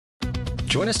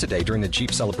Join us today during the Jeep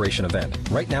Celebration event.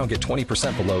 Right now, get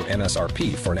 20% below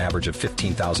MSRP for an average of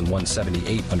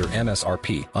 $15,178 under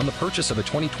MSRP on the purchase of a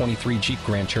 2023 Jeep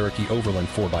Grand Cherokee Overland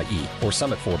 4xE or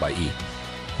Summit 4xE.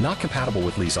 Not compatible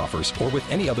with lease offers or with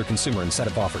any other consumer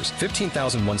incentive offers.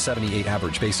 $15,178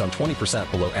 average based on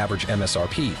 20% below average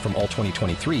MSRP from all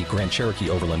 2023 Grand Cherokee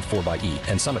Overland 4xE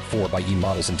and Summit 4xE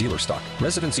models in dealer stock.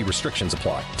 Residency restrictions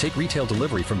apply. Take retail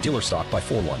delivery from dealer stock by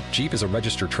 4/1. Jeep is a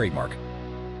registered trademark.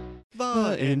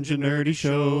 The Enginerdy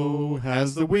Show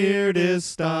has the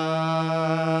weirdest style.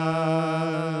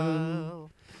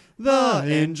 The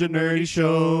Enginerdy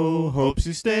Show hopes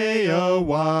you stay a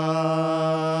while.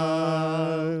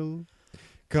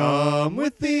 Come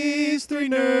with these three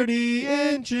nerdy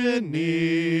engineers.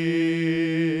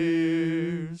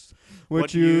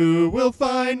 What you will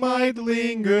find might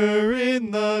linger in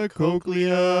the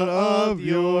cochlea of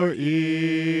your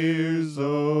ears.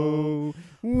 Oh,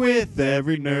 with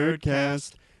every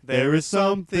nerdcast, there is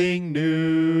something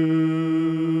new.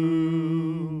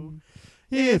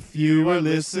 If you are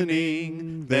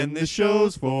listening, then this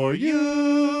show's for you.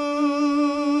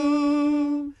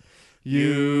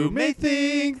 You may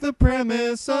think the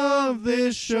premise of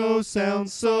this show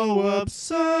sounds so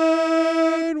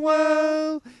absurd.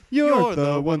 Well, you're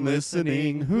the one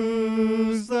listening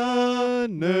who's the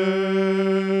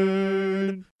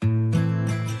nerd.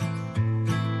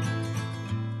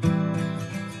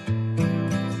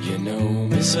 You know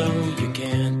me so you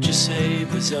can't just say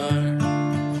bizarre.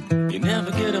 You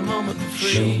never get a moment for free.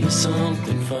 Show me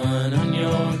something fun on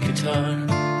your guitar.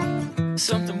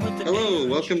 Something with the Hello,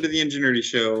 welcome to the Enginerdy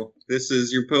Show. This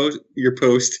is your host,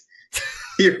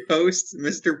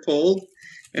 Mr. Pold,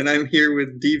 and I'm here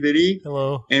with D-Viddy.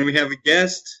 Hello. And we have a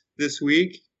guest this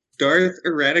week, Darth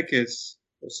Eradicus.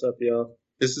 What's up, y'all?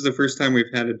 This is the first time we've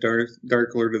had a Dark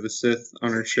Lord of the Sith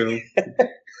on our show.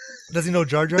 Does he know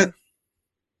Jar Jar?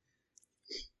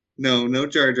 No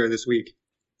Jar Jar this week.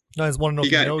 No, I just want to know he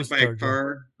if he got knows hit by Jar a Jar.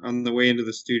 car on the way into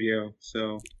the studio,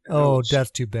 so... Oh, that's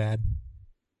too bad.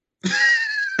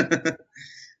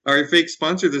 Our fake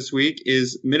sponsor this week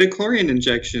is midichlorian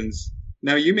injections.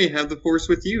 Now you may have the Force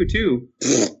with you, too.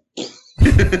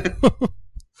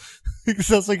 It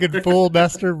sounds like a full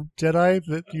Master Jedi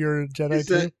that you're a Jedi Is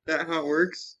too. that how it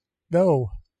works?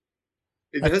 No.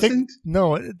 It I doesn't? think,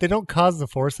 no, they don't cause the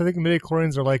Force. I think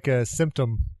midichlorians are like a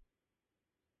symptom.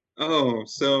 Oh,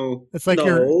 so... It's like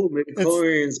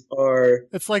midichlorians are...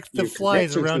 It's like the your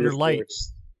flies connection around to your the light.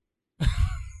 Force.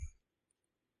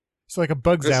 It's like a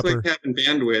bug That's zapper. like having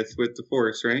bandwidth with the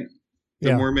Force, right? The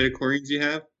Yeah. more midichlorians you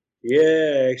have?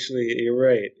 Yeah, actually, you're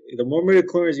right. The more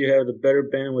midichlorians you have, the better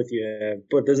bandwidth you have,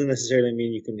 but it doesn't necessarily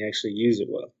mean you can actually use it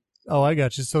well. Oh, I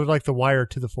got you. So like the wire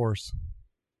to the Force.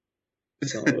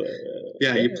 So,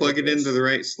 Yeah, you plug it into the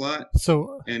right slot,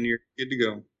 So and you're good to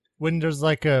go. when there's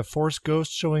like a Force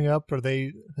ghost showing up,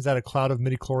 is that a cloud of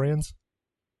midichlorians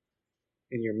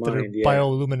in your that are mind, yeah.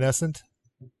 bioluminescent?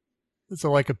 So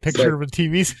like a picture of a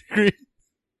TV screen.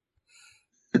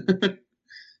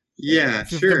 Yeah, If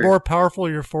sure. The more powerful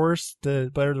your Force,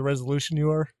 the better the resolution you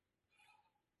are.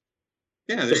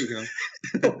 Yeah, there you go.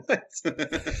 What?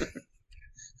 The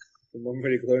more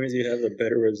midichlorians you have, the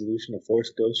better resolution a Force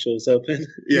Ghost shows up in.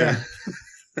 Yeah.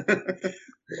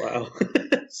 Wow.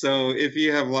 So if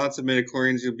you have lots of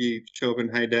midichlorians, you'll show up in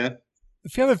high def.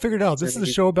 If you haven't figured out, this is a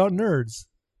show about nerds.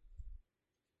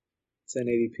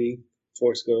 1080p,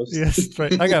 Force Ghost. Yes, that's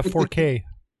right. I got 4K.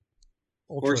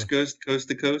 Ultra. Force Ghost, coast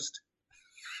to coast.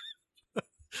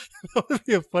 That would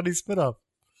be a funny spin-off.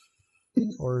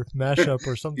 Or mashup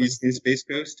or something. You seen Space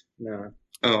Ghost? No.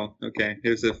 Oh, okay. It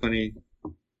was a funny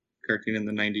cartoon in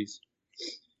the 90s.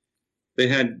 They'd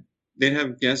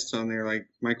have guests on there, like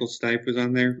Michael Stipe was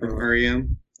on there from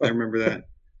REM. I remember that.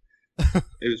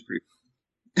 It was pretty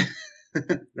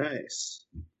Nice.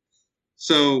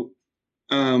 So,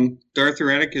 Darth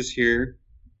Eradicus here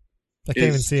I can't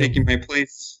even is see him. taking my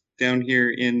place down here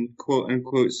in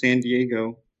quote-unquote San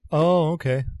Diego. Oh,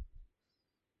 okay.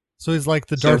 So he's like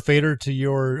the Darth Vader to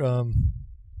your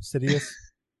Sidious?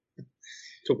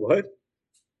 To what?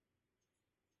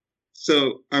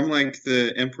 So I'm like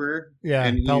the Emperor, Yeah,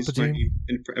 and he's Palpatine.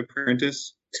 my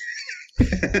apprentice.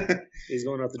 He's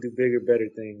going out to do bigger, better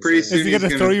things. Pretty soon he he's gonna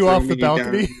going throw to you off the me down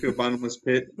balcony? into a bottomless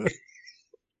pit.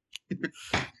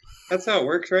 That's how it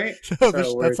works, right?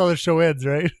 That's how the show ends,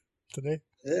 right? Today?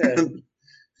 Yeah.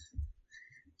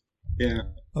 Yeah.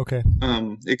 Okay.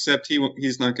 Except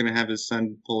he's not going to have his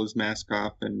son pull his mask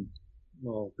off, and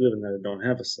Well, given that I don't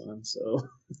have a son, so.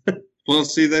 well,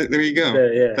 see that there you go.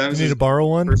 Yeah. That You was need his to borrow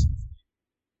one? first-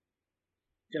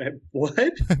 Can I, what?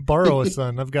 Borrow a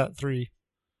son. I've got 3.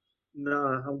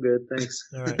 Nah, I'm good, thanks.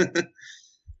 All right.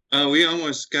 We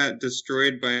almost got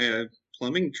destroyed by a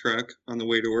plumbing truck on the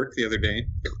way to work the other day.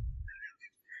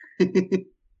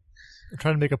 I'm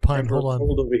trying to make a pun. Hold on.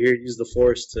 Cold over here. Use the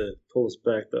force to pull us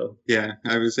back, though. Yeah,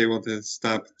 I was able to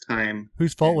stop time.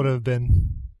 Whose fault would it have been?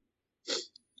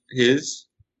 His.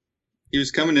 He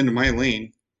was coming into my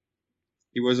lane.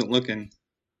 He wasn't looking.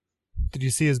 Did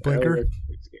you see his blinker?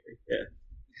 Yeah.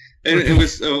 And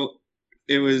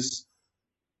it was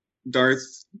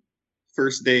Darth's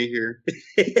first day here.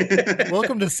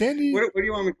 Welcome to Sandy. What do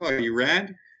you want me to call you?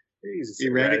 Rad?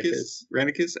 Eradicus?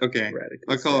 Radicus? Okay. Eradicus,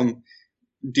 I'll call him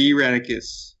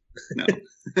D-Radicus. No.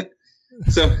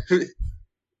 So,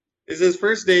 it's his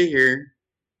first day here,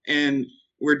 and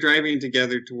we're driving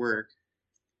together to work.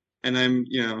 And I'm,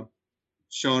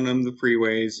 showing him the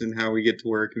freeways and how we get to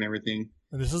work and everything.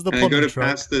 And this is the and plumbing I go to truck.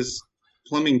 pass this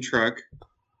plumbing truck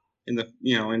in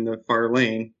the far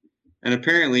lane, and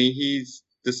apparently he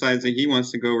decides that he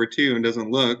wants to go over too and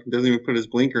doesn't look, doesn't even put his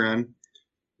blinker on,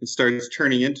 and starts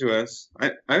turning into us.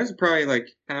 I was probably like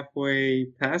halfway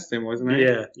past him, wasn't I?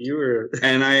 Yeah, you were.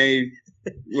 And I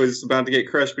was about to get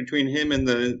crushed between him and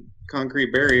the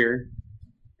concrete barrier,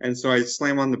 and so I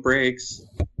slam on the brakes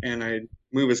and I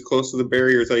move as close to the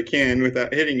barrier as I can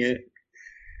without hitting it,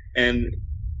 and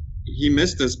he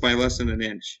missed us by less than an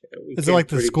inch. Is it like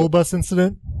the school bus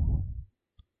incident?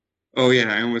 Oh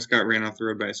yeah, I almost got ran off the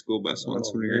road by a school bus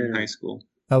once when we were in high school.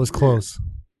 That was close.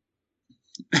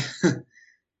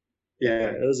 Yeah,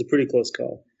 it was a pretty close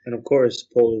call. And of course,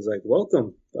 Paul was like,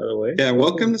 welcome, by the way. Yeah,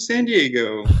 welcome to San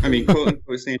Diego. I mean, quote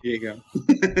unquote San Diego.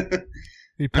 Are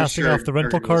you passing off the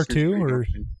rental car too, or?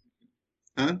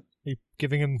 Huh? Are you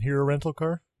giving him here a rental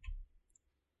car?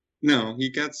 No,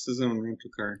 he got his own rental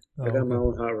car. I got my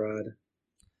own hot rod.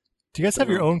 Do you guys have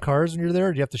your own cars when you're there,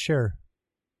 or do you have to share?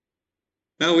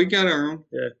 No, we got our own.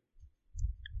 Yeah.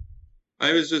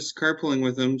 I was just carpooling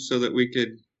with him so that we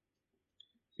could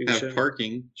have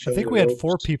parking. I think we had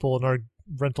 4 people in our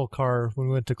rental car when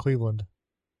we went to Cleveland.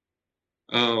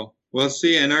 Oh, well,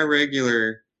 see, in our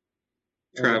regular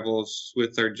travels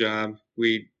with our job,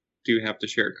 we do have to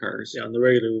share cars. Yeah, on the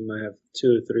regular, we might have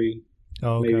 2 or 3,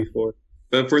 maybe 4.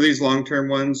 But for these long-term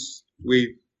ones,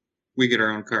 we get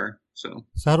our own car. So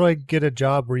how do I get a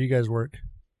job where you guys work?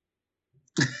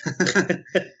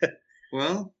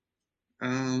 Well,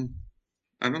 I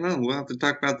don't know. We'll have to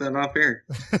talk about that off air.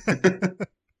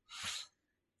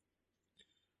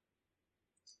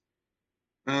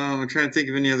 I'm trying to think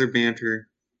of any other banter.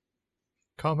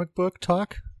 Comic book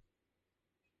talk?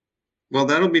 Well,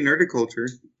 that'll be nerdiculture.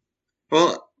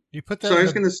 Well, you put that. So I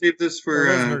was going to save this for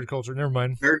nerdiculture. Never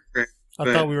mind. Nerd cred,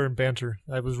 I thought we were in banter.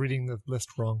 I was reading the list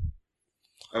wrong.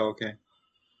 Oh, okay.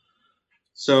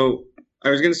 So I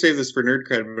was going to save this for nerd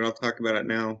cred, but I'll talk about it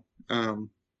now.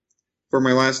 For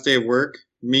my last day of work,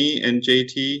 me and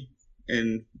JT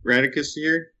and Radicus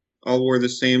here all wore the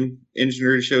same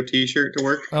Enginerdy Show T-shirt to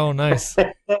work. Oh, nice.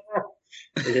 Yeah.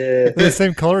 They're the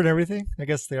same color and everything? I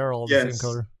guess they are all the same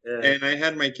color. Yeah. And I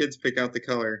had my kids pick out the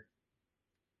color.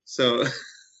 So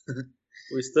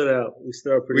we stood out. We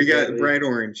stood out pretty We got badly. bright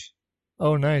orange.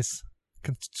 Oh, nice.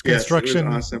 Construction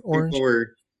yes, it was awesome. orange. People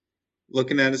were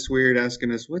looking at us weird,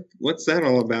 asking us, what's that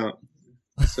all about?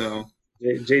 So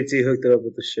JT hooked it up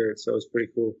with the shirt, so it was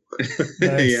pretty cool.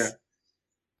 Nice.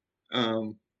 Yeah.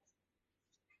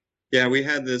 Yeah, we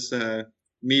had this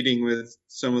meeting with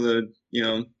some of the,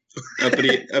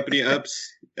 uppity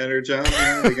ups at our job,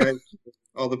 the guys,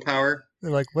 all the power.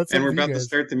 They're like, what's and up we're with you about to guys?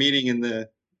 start the meeting, and the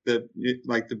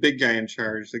big guy in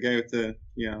charge, the guy with the,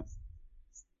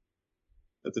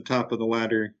 at the top of the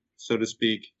ladder, so to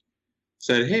speak,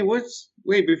 said, "Hey,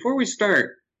 wait, before we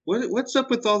start, what's up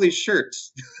with all these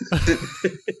shirts?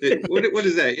 what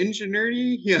is that,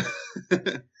 Enginerdy?" Yeah.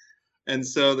 And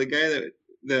so the guy that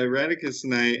the Radicus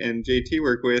and I and JT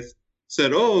work with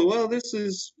said, "Oh, well, this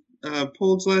is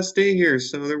Pold's last day here,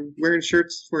 so they're wearing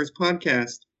shirts for his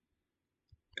podcast."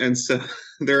 And so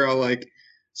they're all like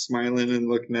smiling and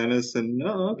looking at us, and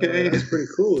okay, that's pretty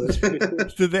cool. That's pretty cool.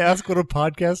 Did they ask what a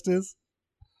podcast is?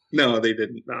 No, they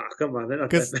didn't. Nah, come on, they're not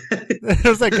that bad.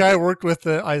 There was that guy I worked with.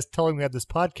 I was telling him we had this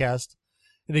podcast,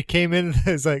 and he came in and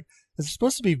was like, "Is it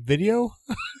supposed to be video?"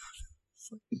 It's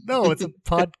like, no, it's a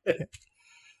podcast.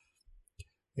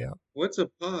 Yeah. What's a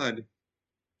pod?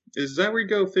 Is that where you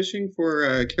go fishing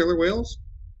for killer whales?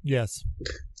 Yes.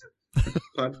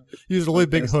 Pod. Use a really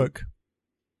big hook.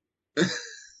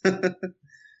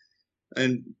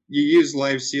 And you use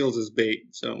live seals as bait,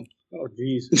 so. Oh,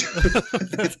 jeez.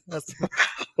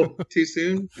 Too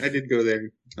soon? I did go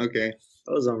there. Okay.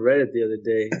 I was on Reddit the other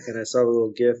day, and I saw a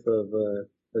little gif of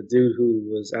a dude who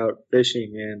was out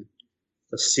fishing, and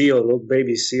a little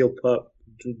baby seal pup,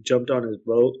 jumped on his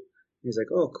boat He's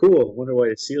like, "Oh, cool. Wonder why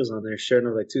the seal's on there." Sure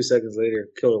enough, like 2 seconds later,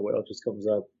 killer whale just comes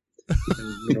up,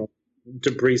 and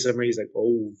debris somewhere. He's like,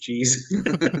 "Oh, jeez."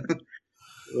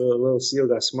 little seal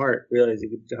got smart. Realized he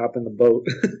could hop in the boat.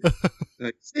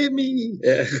 Like, save me!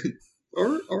 Yeah.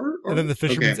 Or. And then the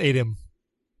fishermen ate him.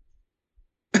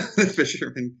 The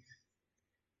fisherman.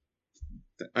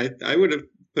 I would have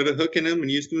put a hook in him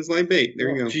and used him as live bait.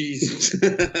 There you go. Jeez.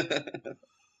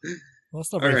 Well,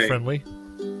 that's not very friendly.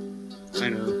 I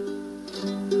know.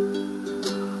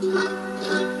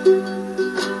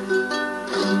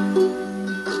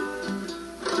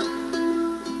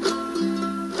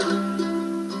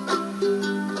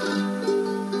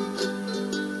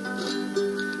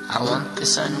 I want the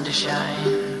sun to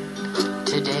shine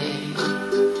today.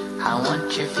 I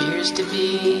want your fears to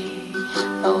be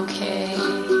okay.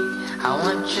 I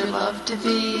want your love to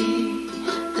be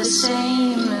the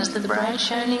same as the bright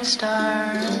shining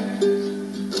stars.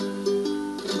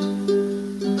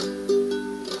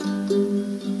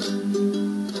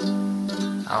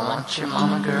 I want your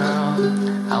mama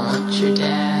girl, I want your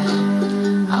dad,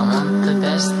 I want the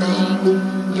best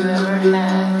thing you ever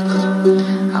had.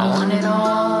 I want it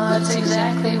all, that's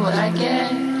exactly what I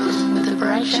get with the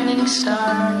bright shining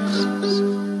stars.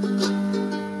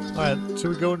 Alright,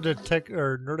 should we go into tech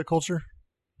or nerdiculture?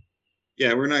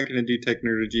 Yeah, we're not going to do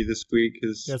technology this week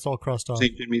because it's all crossed off.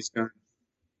 St. Jimmy's gone.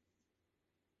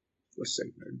 What's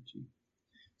technology?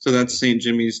 So that's St.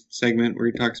 Jimmy's segment where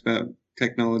he talks about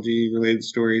technology-related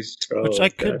stories. Which I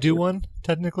could do one,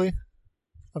 technically.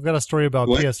 I've got a story about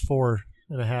PS4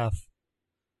 and a half.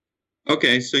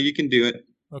 Okay, so you can do it.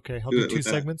 Okay, I'll do 2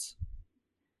 segments.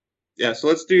 Yeah, so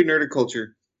let's do nerdiculture.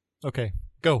 Okay,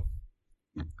 go.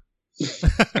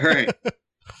 All right.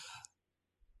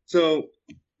 So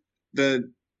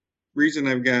the reason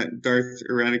I've got Darth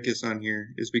Eradicus on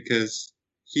here is because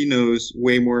he knows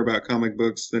way more about comic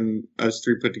books than us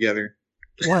three put together.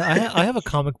 Well, I have a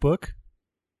comic book.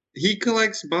 He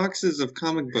collects boxes of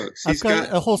comic books. I've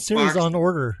got a whole series on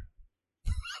order.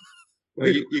 Oh,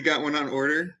 you got one on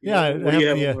order? Yeah, I have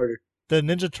on order? The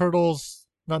Ninja Turtles,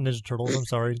 not Ninja Turtles, I'm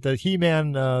sorry, the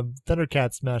He-Man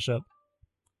Thundercats mashup.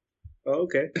 Oh,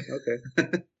 okay.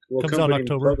 What comes out in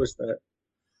October. Published that?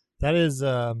 That is,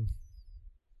 I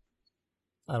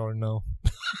don't know.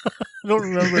 I don't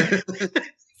remember.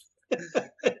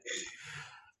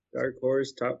 Dark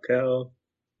Horse, Top Cow.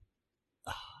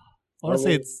 I want to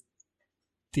say it's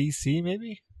DC,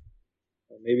 maybe?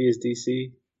 Maybe it's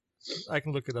DC. I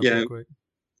can look it up real quick.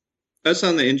 Us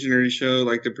on the Enginerdy show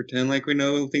like to pretend like we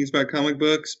know things about comic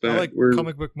books, but I like we're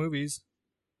comic book movies.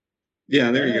 Yeah,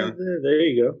 there you go. There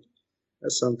you go.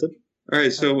 That's something. All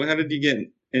right, so how did you get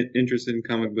interested in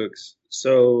comic books?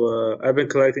 So I've been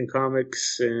collecting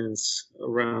comics since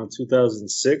around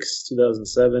 2006,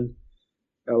 2007.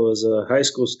 I was a high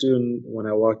school student when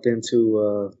I walked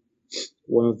into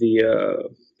one of the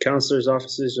counselor's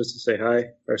offices just to say hi.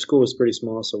 Our school was pretty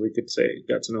small, so we could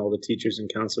got to know all the teachers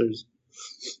and counselors.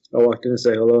 I walked in and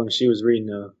said hello, and she was reading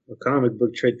a comic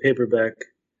book trade paperback.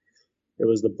 It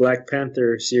was the Black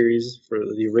Panther series for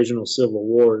the original Civil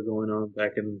War going on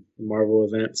back in the Marvel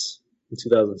events in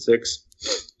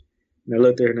 2006. And I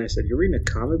looked at her and I said, "You're reading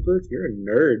a comic book? You're a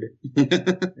nerd."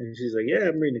 And she's like, "Yeah,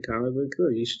 I'm reading a comic book.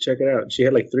 Cool, you should check it out." And she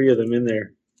had like 3 of them in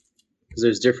there because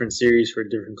there's different series for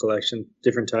different collection,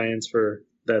 different tie-ins for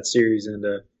that series. And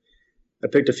I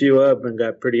picked a few up and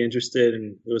got pretty interested,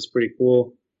 and it was pretty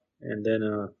cool. And then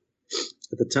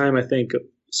at the time, I think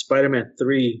Spider-Man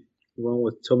 3, the one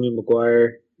with Tobey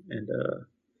Maguire and the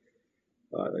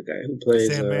guy who plays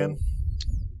Sandman.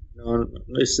 No,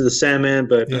 this is the Sandman,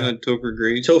 but Topher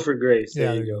Grace. Topher Grace,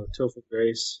 there Yeah, you go. Topher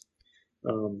Grace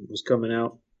was coming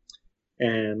out,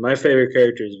 and my favorite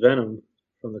character is Venom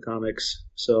from the comics.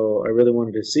 So I really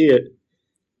wanted to see it,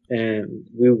 and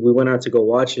we went out to go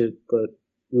watch it, but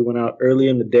we went out early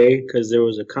in the day because there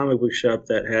was a comic book shop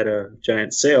that had a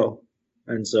giant sale,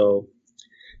 and so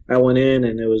I went in,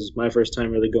 and it was my first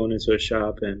time really going into a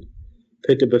shop, and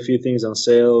picked up a few things on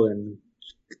sale, and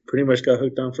pretty much got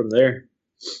hooked on from there.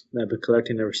 And I've been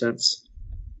collecting ever since.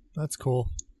 That's cool.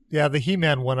 Yeah, the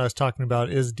He-Man one I was talking about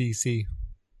is DC.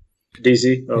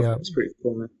 DC? Oh, Yeah. That's pretty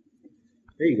cool, man.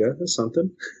 There you go. That's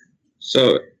something.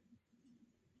 So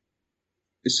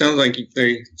it sounds like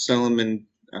they sell them in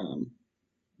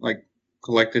like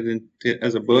collected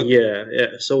as a book.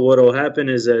 Yeah. So what will happen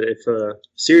is that if a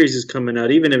series is coming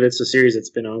out, even if it's a series that's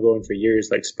been ongoing for years,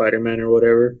 like Spider-Man or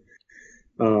whatever,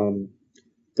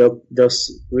 they'll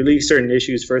release certain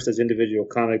issues first as individual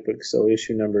comic books. So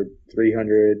issue number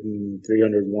 300 and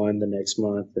 301 the next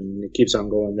month, and it keeps on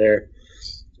going there.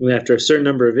 And after a certain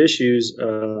number of issues,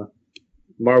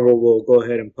 Marvel will go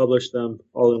ahead and publish them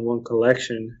all in one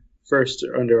collection, first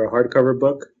under a hardcover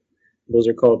book. Those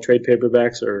are called trade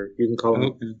paperbacks, or you can call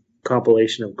them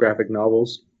compilation of graphic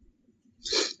novels.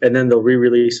 And then they'll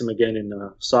re-release them again in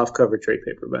a softcover trade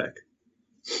paperback.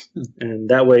 And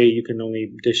that way you can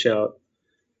only dish out,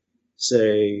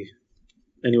 say,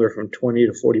 anywhere from $20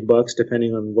 to $40,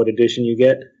 depending on what edition you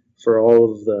get, for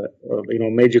all of the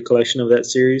major collection of that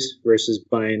series, versus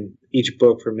buying each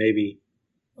book for maybe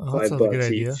 $5 that sounds a good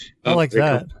idea. each. I like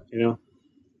that.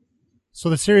 So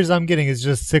the series I'm getting is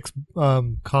just 6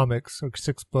 comics, or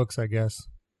 6 books, I guess.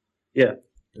 Yeah.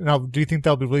 Now, do you think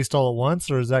they'll be released all at once,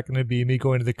 or is that going to be me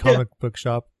going to the comic book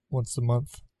shop once a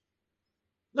month?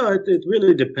 No, it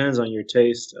really depends on your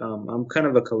taste. I'm kind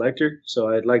of a collector, so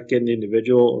I'd like getting the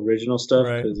individual original stuff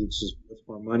because it's just worth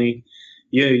more money.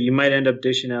 You might end up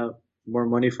dishing out more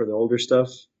money for the older stuff,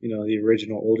 the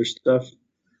original older stuff.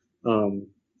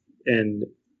 And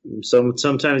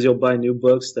sometimes you'll buy new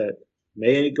books that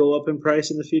may go up in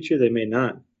price in the future. They may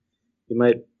not. You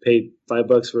might pay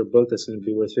 $5 for a book that's going to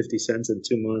be worth 50 cents in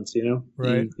 2 months.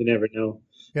 Right? You never know.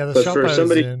 Yeah, but for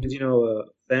somebody who's a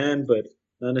fan, but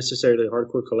not necessarily a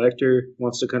hardcore collector,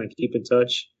 wants to kind of keep in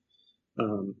touch,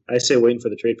 I say waiting for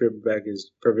the trade paperback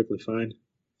is perfectly fine.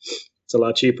 It's a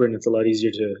lot cheaper and it's a lot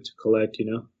easier to collect.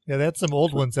 Yeah, they had some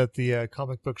old ones at the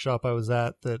comic book shop I was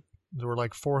at that were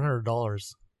like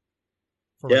 $400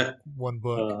 for like one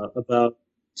book. About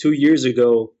 2 years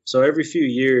ago, so every few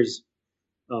years,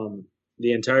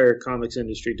 the entire comics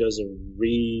industry does a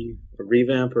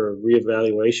revamp or a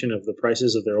reevaluation of the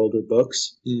prices of their older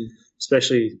books,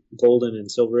 especially Golden and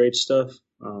Silver Age stuff.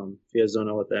 If you guys don't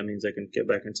know what that means, I can get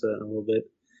back into that in a little bit.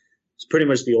 It's pretty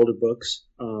much the older books.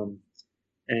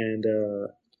 And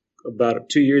about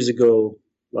 2 years ago,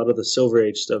 a lot of the Silver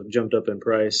Age stuff jumped up in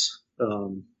price.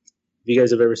 If you guys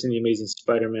have ever seen The Amazing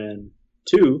Spider-Man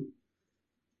 2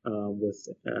 with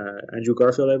Andrew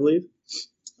Garfield, I believe,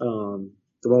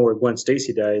 the one where Gwen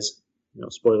Stacy dies,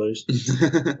 spoilers.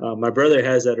 My brother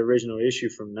has that original issue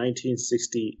from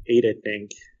 1968, I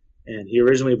think, and he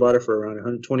originally bought it for around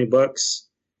 $120.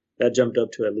 That jumped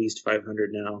up to at least $500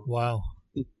 now. Wow.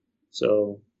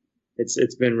 So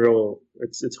it's been real.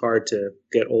 It's hard to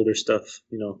get older stuff,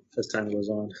 as time goes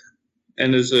on.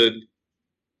 And is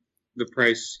the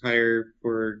price higher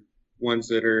for ones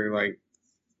that are like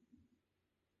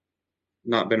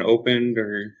not been opened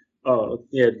or? Oh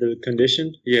yeah, the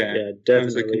condition. Yeah, definitely. How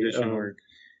does the condition work?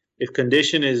 If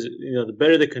condition is, the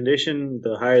better the condition,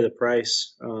 the higher the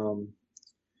price.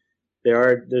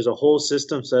 There's a whole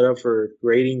system set up for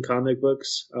grading comic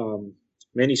books.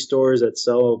 Many stores that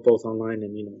sell both online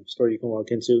and store you can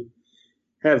walk into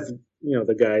have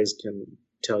the guys can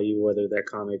tell you whether that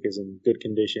comic is in good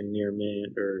condition, near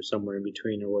mint, or somewhere in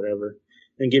between, or whatever,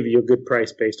 and give you a good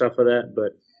price based off of that.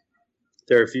 But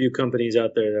there are a few companies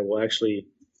out there that will actually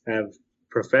have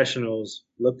professionals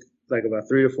look, like about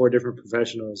 3 to 4 different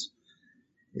professionals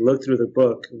look through the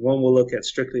book. One will look at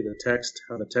strictly the text,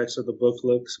 how the text of the book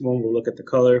looks. One will look at the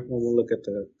color. One will look at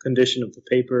the condition of the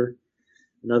paper.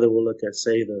 Another will look at,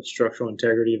 say, the structural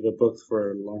integrity of the book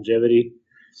for longevity.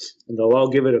 And they'll all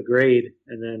give it a grade,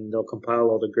 and then they'll compile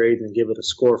all the grades and give it a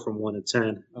score from 1 to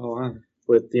 10. Oh, wow.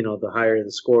 With, the higher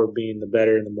the score being the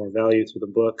better and the more value to the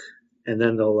book. And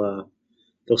then they'll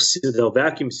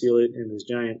vacuum seal it in this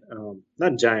giant,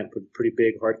 not giant, but pretty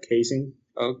big hard casing.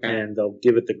 Okay. And they'll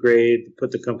give it the grade,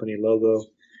 put the company logo,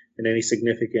 and any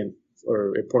significant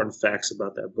or important facts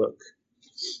about that book.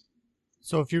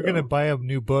 So if you're going to buy a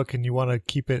new book and you want to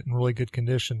keep it in really good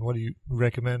condition, what do you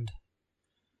recommend?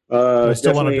 I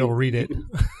still want to be able to read it.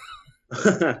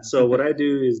 So what I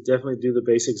do is definitely do the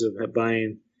basics of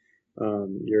buying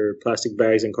your plastic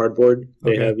bags and cardboard.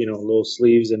 They have, little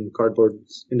sleeves and cardboard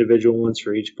individual ones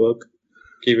for each book.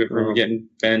 Keep it from getting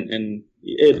bent, and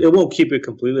it won't keep it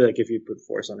completely. Like if you put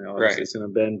force on it, obviously it's going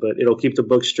to bend, but it'll keep the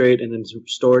book straight and then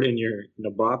stored in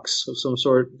a box of some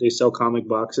sort. They sell comic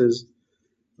boxes.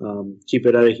 Keep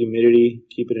it out of humidity.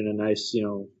 Keep it in a nice,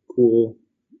 cool,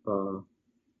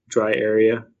 dry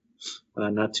area,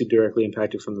 not too directly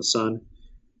impacted from the sun.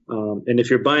 And if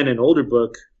you're buying an older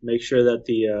book, make sure that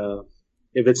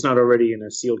if it's not already in a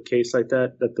sealed case like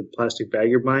that the plastic bag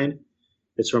you're buying,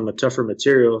 it's from a tougher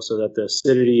material so that the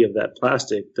acidity of that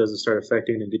plastic doesn't start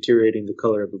affecting and deteriorating the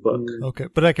color of the book. Okay,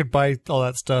 but I could buy all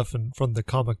that stuff from the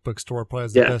comic book store. Probably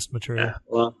has the best material. Yeah,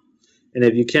 well, and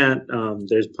if you can't,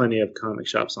 there's plenty of comic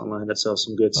shops online that sell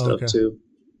some good stuff too.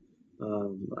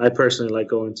 I personally like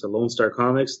going to Lone Star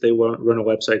Comics. They run a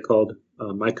website called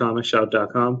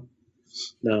mycomicshop.com.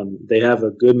 They have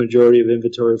a good majority of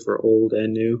inventory for old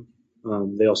and new.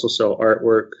 They also sell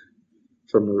artwork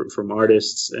from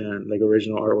artists and like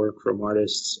original artwork from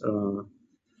artists.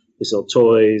 They sell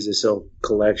toys, they sell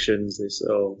collections, they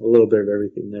sell a little bit of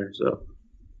everything there. So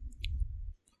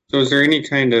is there any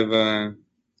kind of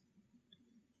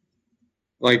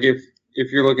like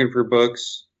if you're looking for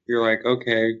books, you're like,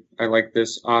 okay, I like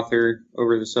this author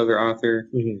over this other author.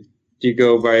 mm-hmm. Do you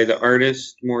go by the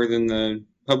artist more than the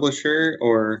publisher,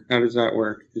 or how does that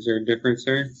work? Is there a difference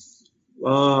there?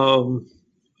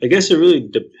 I guess it really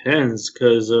depends,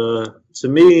 because to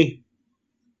me,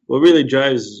 what really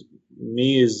drives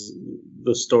me is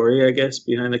the story, I guess,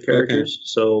 behind the characters. Okay.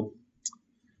 So,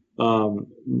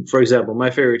 for example, my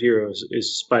favorite hero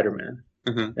is Spider-Man.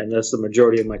 Uh-huh. And that's the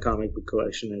majority of my comic book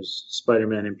collection is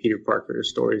Spider-Man and Peter Parker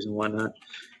stories and whatnot.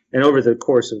 And over the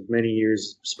course of many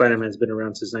years, Spider-Man's been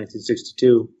around since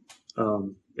 1962.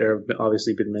 There have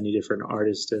obviously been many different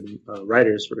artists and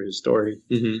writers for his story.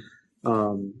 Mm-hmm.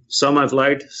 Some I've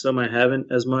liked, some I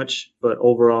haven't as much. But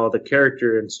overall, the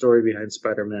character and story behind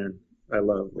Spider-Man I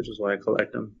love, which is why I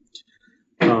collect them.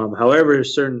 However,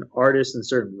 certain artists and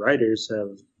certain writers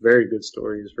have very good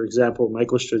stories. For example,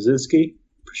 Michael Straczynski.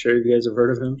 I'm sure you guys have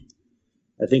heard of him.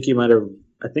 I think he wrote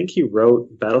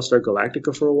Battlestar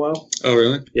Galactica for a while. Oh,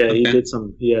 really? Yeah, okay.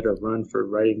 He had a run for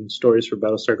writing stories for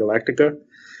Battlestar Galactica.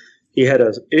 He had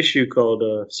an issue called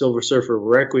Silver Surfer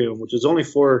Requiem, which is only a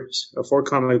four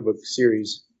comic book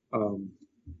series,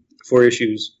 4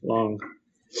 issues long.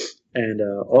 And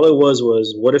all it was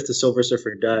what if the Silver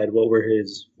Surfer died? What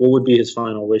would be his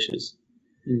final wishes?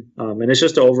 And it's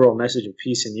just an overall message of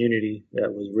peace and unity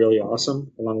that was really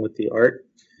awesome, along with the art.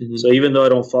 Mm-hmm. So even though I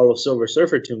don't follow Silver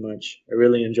Surfer too much, I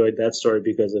really enjoyed that story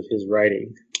because of his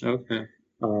writing. Okay.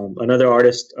 Another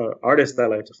artist I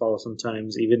like to follow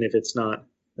sometimes, even if it's not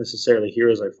necessarily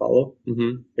heroes I follow,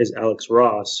 mm-hmm. is Alex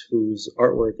Ross, whose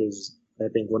artwork is, I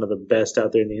think, one of the best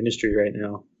out there in the industry right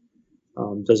now.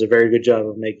 Does a very good job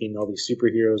of making all these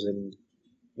superheroes and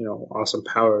awesome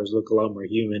powers look a lot more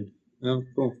human. Oh,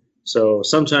 cool. So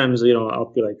sometimes,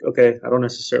 I'll be like, okay, I don't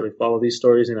necessarily follow these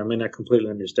stories and I may not completely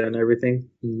understand everything,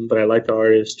 mm-hmm. but I like the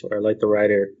artist or I like the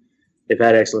writer. They've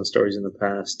had excellent stories in the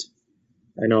past.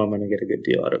 I know I'm going to get a good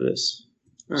deal out of this.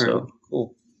 All right,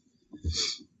 cool.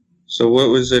 So what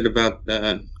was it about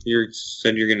that? You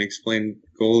said you're going to explain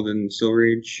Gold and Silver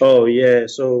Age? Oh, yeah.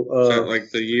 So, is that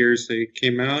like the years they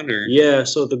came out? Or? Yeah,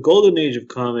 so the Golden Age of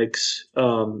comics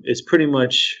is pretty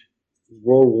much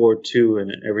World War II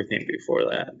and everything before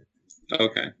that.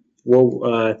 Okay. Well,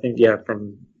 I think,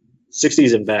 from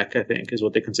 60s and back, I think, is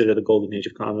what they consider the Golden Age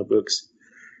of comic books.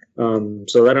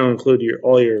 So that'll include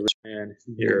all your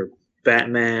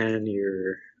Batman,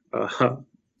 your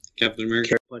Captain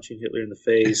America punching Hitler in the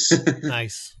face.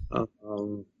 Nice.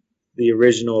 The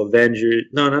original Avengers.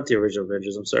 No, not the original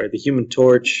Avengers. I'm sorry. The Human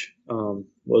Torch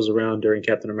was around during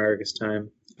Captain America's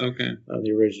time. Okay.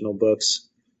 The original books.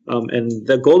 And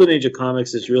the Golden Age of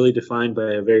comics is really defined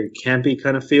by a very campy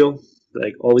kind of feel.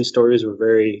 Like all these stories were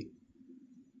very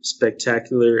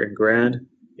spectacular and grand.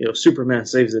 Superman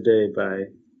saves the day by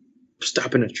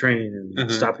stopping a train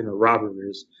and stopping the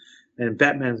robbers. And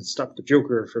Batman stopped the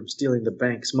Joker from stealing the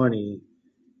bank's money.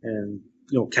 And,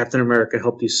 Captain America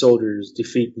helped these soldiers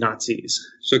defeat Nazis.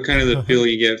 So kind of the feel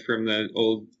you get from the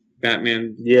old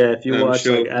Batman. Yeah, if you watch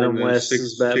like Adam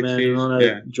West's Batman,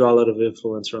 60s, draw a lot of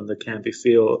influence from the campy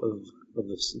feel of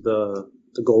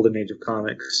the Golden Age of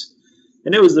comics.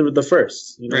 And it was the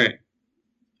first, Right.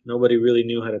 Nobody really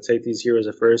knew how to take these heroes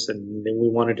at first, and then we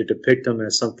wanted to depict them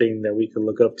as something that we could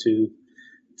look up to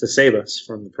save us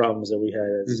from the problems that we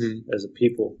had as a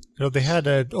people. They had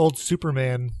an old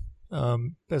Superman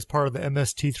as part of the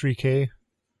MST3K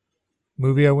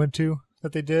movie I went to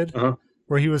that they did,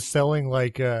 where he was selling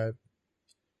like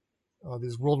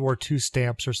these World War II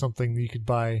stamps or something that you could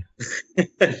buy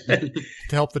to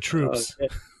help the troops.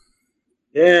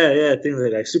 Yeah, things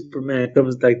like that. Superman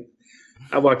comes like.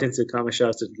 I walked into comic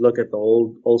shops to look at the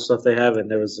old stuff they have, and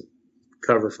there was a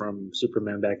cover from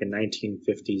Superman back in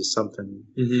 1950 something,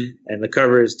 and the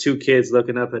cover is 2 kids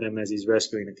looking up at him as he's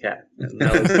rescuing a cat. And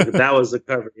that was the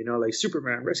cover, like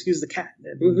Superman rescues the cat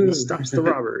and stops the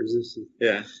robbers.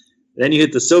 Yeah. Then you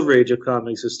hit the Silver Age of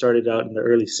comics, which started out in the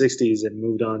early 60s and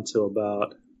moved on to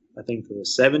about, I think, the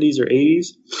 70s or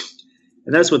 80s,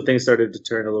 and that's when things started to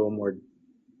turn a little more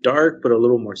dark, but a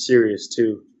little more serious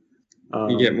too.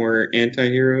 You get more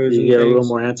anti-heroes. You get a little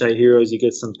more anti-heroes. You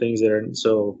get some things that are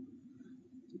so.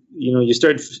 You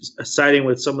start siding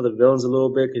with some of the villains a little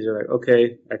bit because you're like,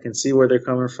 okay, I can see where they're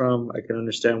coming from. I can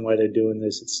understand why they're doing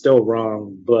this. It's still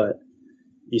wrong, but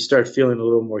you start feeling a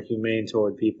little more humane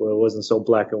toward people. It wasn't so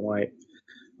black and white.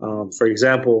 For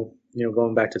example,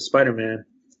 going back to Spider-Man,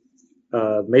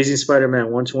 Amazing Spider-Man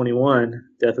 121,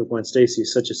 Death of Gwen Stacy,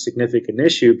 is such a significant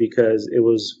issue because it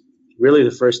was really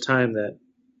the first time that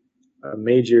a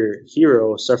major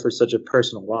hero suffered such a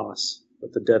personal loss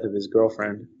with the death of his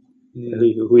girlfriend,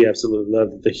 who he absolutely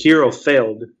loved. The hero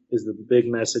failed is the big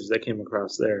message that came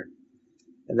across there.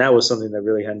 And that was something that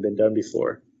really hadn't been done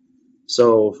before.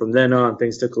 So from then on,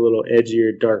 things took a little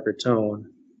edgier, darker tone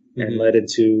and led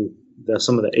into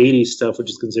some of the 80s stuff, which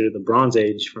is considered the Bronze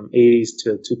Age, from 80s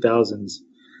to 2000s.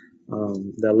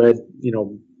 That led,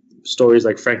 stories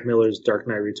like Frank Miller's Dark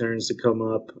Knight Returns to come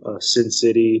up, Sin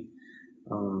City,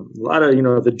 a lot of,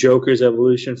 the Joker's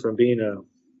evolution from being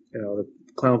the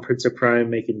clown prince of crime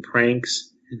making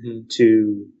pranks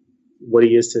to what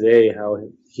he is today, how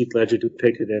Heath Ledger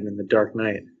depicted him in The Dark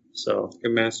Knight. So a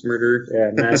mass murderer.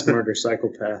 Yeah, mass murder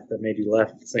psychopath that made you laugh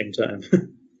at the same time.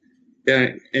 Yeah,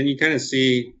 and you kind of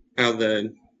see how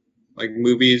the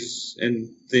movies and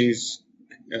things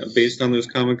based on those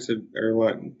comics are a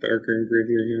lot darker and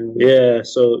grittier. Yeah,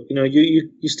 so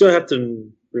you still have to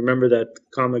remember that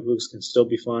comic books can still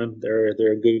be fun. They're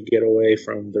a good getaway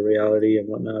from the reality and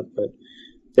whatnot, but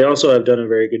they also have done a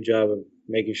very good job of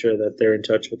making sure that they're in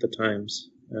touch with the times.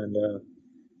 And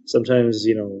sometimes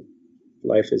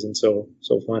life isn't so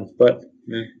fun, but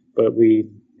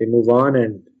they move on,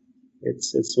 and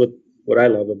it's what I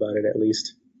love about it, at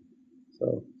least.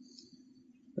 So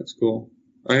that's cool.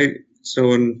 So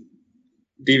when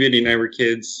DVD and I were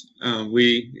kids,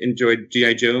 we enjoyed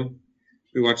G.I. Joe.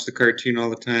 We watched the cartoon all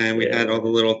the time. We had all the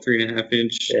little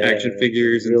 3.5-inch action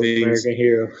figures and things. American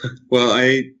hero. Well,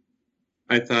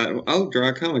 I thought, well, I'll draw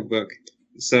a comic book.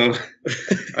 So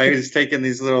I was taking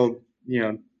these little,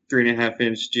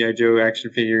 3.5-inch G.I. Joe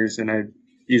action figures, and I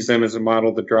used them as a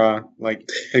model to draw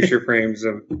picture frames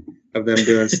of them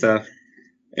doing stuff.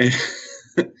 And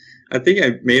I think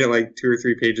I made it 2 or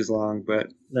 3 pages long, but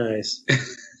nice.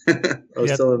 I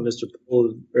was telling Mr.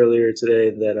 Poole earlier today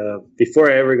that before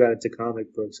I ever got into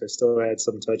comic books, I still had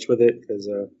some touch with it because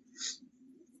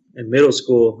in middle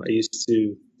school I used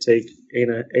to take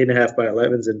 8.5 by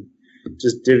 11s and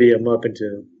just divvy them up into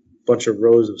a bunch of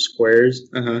rows of squares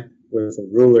with a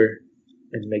ruler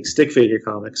and make stick figure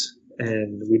comics,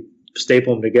 and we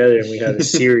staple them together and we had a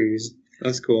series.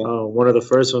 That's cool. One of the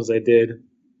first ones I did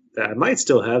that I might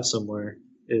still have somewhere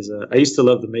is I used to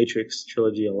love the Matrix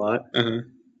trilogy a lot.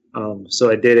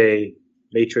 So I did a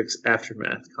Matrix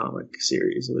Aftermath comic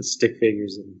series with stick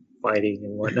figures and fighting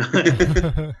and whatnot.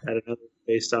 Had another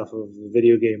based off of the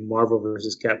video game Marvel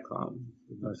vs. Capcom.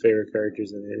 My favorite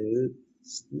characters in it.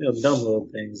 It's, dumb little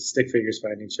things. Stick figures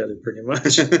fighting each other pretty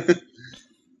much.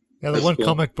 Yeah, the one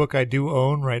comic book I do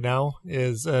own right now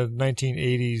is a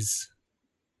 1980s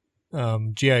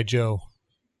G.I. Joe.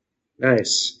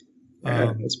 Nice.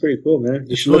 Yeah, that's pretty cool, man.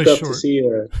 You should really look up short. to see.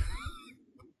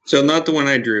 So not the one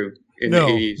I drew in the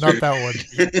 80s. No, not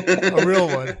that one. A real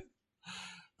one.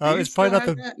 It's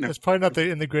probably not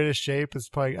in the greatest shape. It's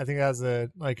probably, I think it has a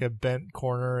bent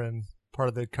corner and part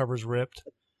of the cover's ripped.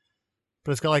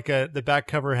 But it's got the back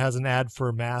cover has an ad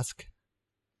for Mask,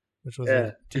 which was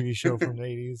a TV show from the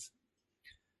 80s.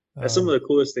 That's some of the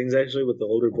coolest things actually with the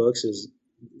older books is,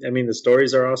 the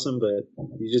stories are awesome, but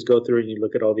you just go through and you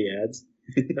look at all the ads.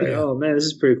 Oh man, this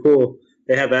is pretty cool.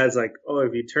 They have ads like,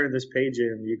 if you turn this page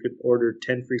in, you could order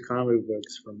 10 free comic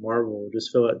books from Marvel.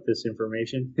 Just fill out this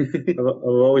information. I've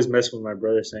always messed with my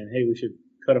brother saying, hey, we should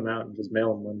cut them out and just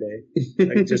mail them one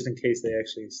day, just in case they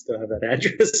actually still have that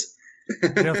address.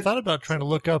 I've thought about trying to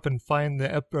look up and find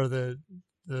the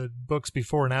books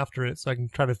before and after it, so I can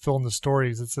try to fill in the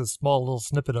stories. It's a small little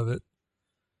snippet of it.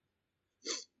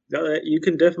 No, you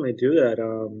can definitely do that.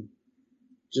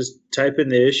 Just type in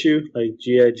the issue, like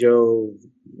G.I. Joe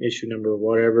issue number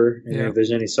whatever, and if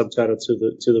there's any subtitle to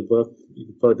the book, you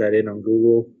can plug that in on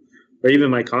Google or even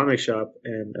my comic shop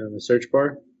and the search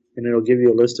bar, and it'll give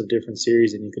you a list of different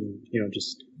series, and you can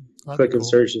just click and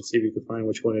search and see if you can find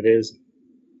which one it is.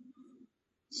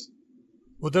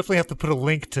 We'll definitely have to put a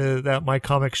link to that my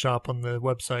comic shop on the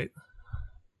website.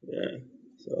 Yeah,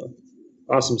 so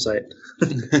awesome site.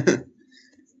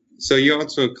 So you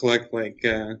also collect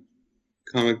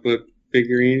comic book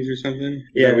figurines or something?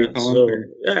 Yeah,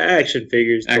 action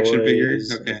figures, action toys,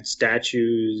 figures, okay.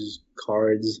 Statues,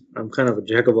 cards. I'm kind of a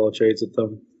jack of all trades with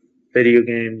them. Video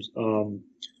games.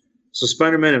 So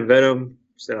Spider-Man and Venom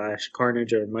 /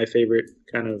 Carnage are my favorite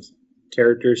kind of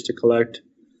characters to collect.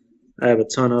 I have a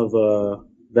ton of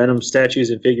Venom statues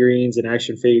and figurines and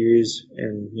action figures,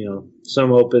 and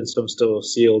some open, some still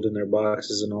sealed in their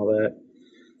boxes and all that.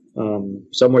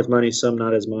 Some worth money, some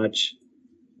not as much.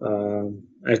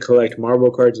 I collect Marvel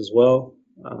cards as well.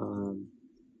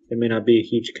 It may not be a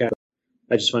huge cap.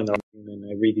 I just find them and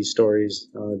I read these stories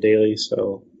on a daily.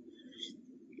 So,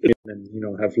 and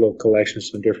have little collections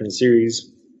from different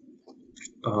series.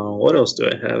 What else do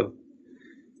I have?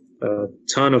 A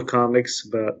ton of comics,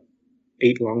 about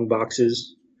 8 long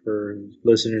boxes for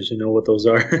listeners who know what those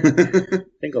are. I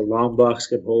think a long box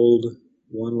could hold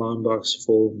one long box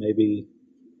full, maybe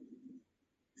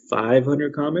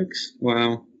 500 comics.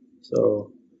 Wow.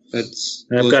 So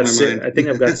I've got six, I think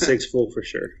I've got 6 full for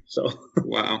sure. So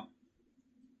wow.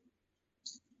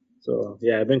 So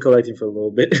yeah, I've been collecting for a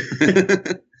little bit.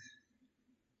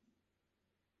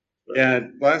 Yeah,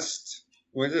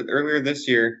 earlier this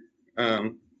year,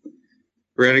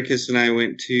 Eradicus and I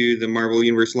went to the Marvel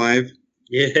Universe Live.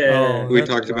 Yeah. We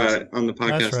talked about it on the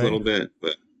podcast a little bit,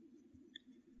 but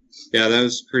yeah, that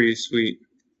was pretty sweet.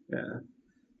 Yeah.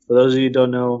 For those of you who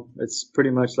don't know, it's pretty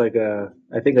much like a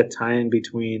tie-in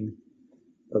between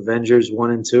Avengers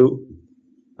 1 and 2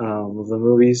 of the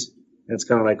movies. And it's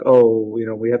kind of like,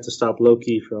 we have to stop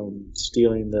Loki from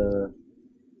stealing the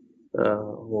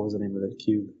what was the name of the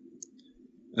cube?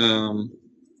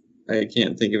 I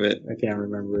can't think of it. I can't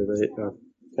remember the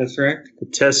Tesseract? The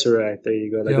Tesseract, there you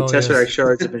go. The Tesseract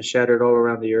shards have been shattered all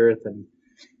around the Earth, and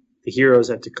the heroes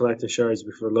have to collect the shards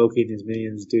before Loki and his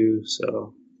minions do.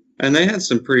 So, and they had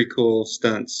some pretty cool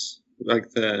stunts, like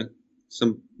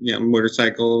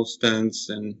motorcycle stunts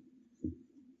and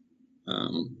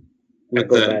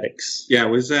acrobatics.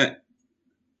 Was that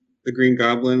the Green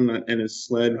Goblin and his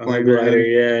sled flying glider?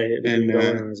 And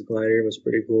his glider was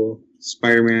pretty cool.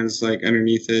 Spider-Man's like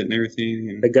underneath it and everything.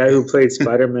 And the guy who played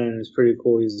Spider-Man is pretty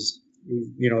cool. He's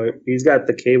got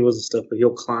the cables and stuff, but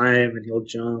he'll climb and he'll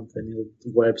jump and he'll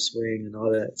web swing and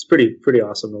all that. It's pretty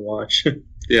awesome to watch.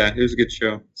 Yeah, it was a good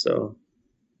show. So,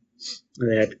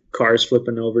 and they had cars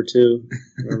flipping over too.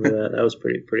 Remember that? That was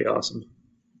pretty awesome.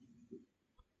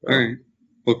 All right.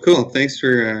 Well, cool. Thanks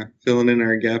for filling in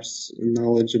our gaps in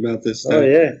knowledge about this stuff. Oh,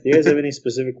 yeah. If you guys have any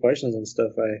specific questions and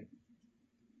stuff, I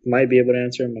might be able to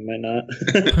answer them. I might not.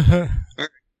 All right.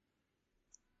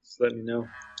 Just let me know.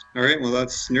 All right. Well,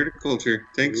 that's Nerd Culture.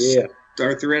 Thanks,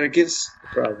 Darth Eradicus.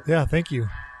 No problem. Yeah, thank you.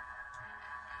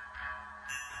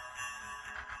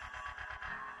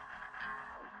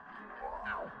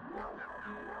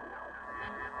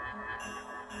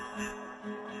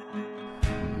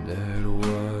 There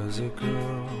was a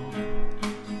girl,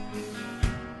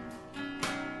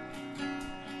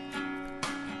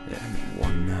 and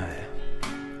one night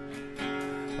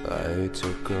I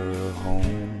took her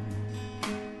home.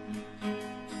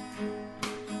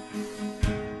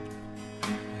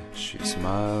 She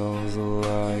smiles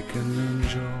like an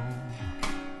angel,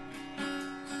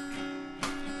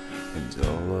 and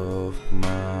all of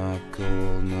my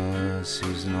coldness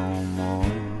is no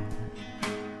more.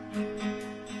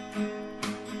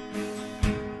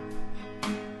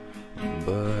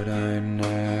 But I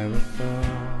never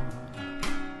thought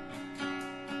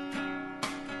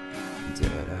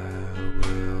that I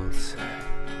will say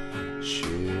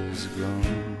she's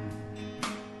gone.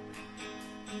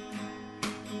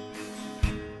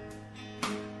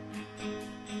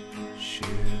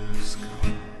 She's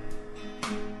gone.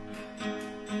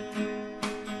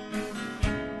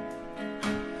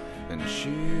 And she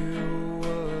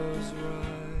was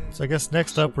right. So I guess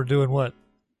next up we're doing what?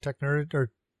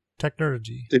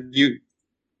 Technergy.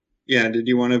 Did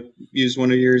you want to use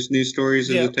one of your news stories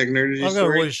as a Technergy story? I've got a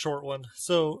really short one.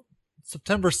 So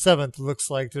September 7th looks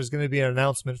like there's going to be an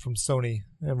announcement from Sony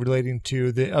relating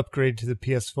to the upgrade to the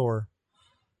PS4.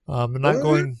 They're not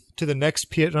going to the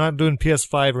next they're not doing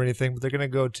PS5 or anything, but they're going to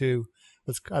go to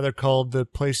what's either called the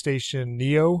PlayStation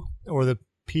Neo or the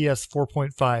PS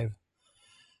 4.5.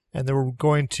 And they're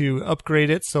going to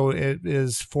upgrade it so it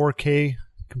is 4K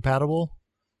compatible.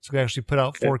 So they actually put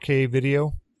out 4K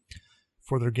video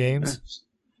for their games.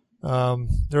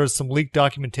 There is some leaked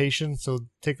documentation, so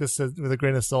take this with a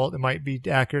grain of salt. It might be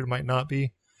accurate, it might not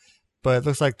be. But it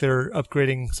looks like they're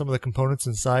upgrading some of the components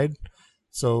inside.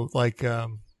 So, like,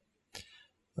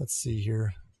 let's see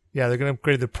here. Yeah, they're going to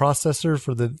upgrade the processor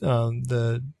for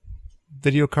the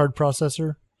video card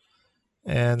processor.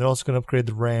 And they're also going to upgrade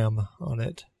the RAM on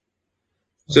it.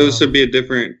 So this would be a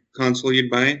different console you'd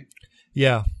buy?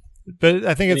 Yeah. But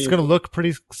I think it's going to look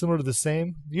pretty similar to the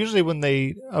same. Usually when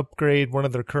they upgrade one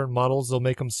of their current models, they'll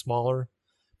make them smaller,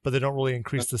 but they don't really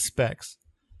increase the specs.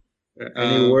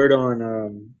 Any word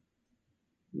on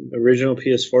original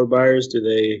PS4 buyers?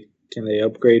 Can they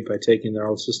upgrade by taking their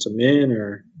old system in,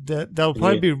 or that'll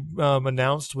probably be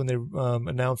announced when they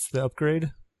announce the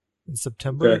upgrade in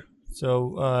September. Okay.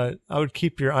 So I would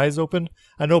keep your eyes open.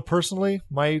 I know personally,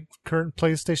 my current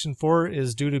PlayStation 4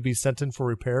 is due to be sent in for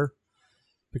repair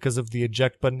because of the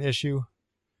eject button issue.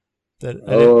 that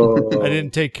I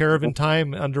didn't take care of in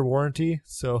time under warranty.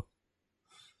 So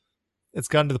it's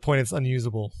gotten to the point it's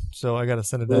unusable. So I got to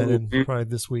send that in probably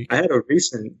this week. I had a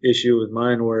recent issue with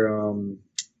mine where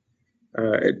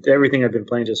everything had been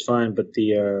playing just fine, but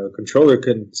the controller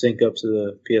couldn't sync up to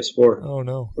the PS4. Oh,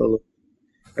 no.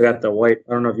 I got the white.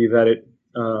 I don't know if you've had it.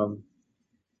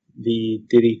 The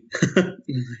Diddy.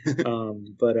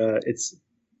 But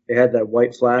it had that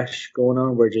white flash going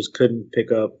on where it just couldn't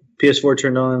pick up. PS4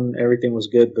 turned on, everything was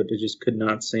good, but it just could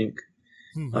not sync.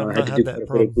 I had to do quite a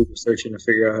bit of Google searching to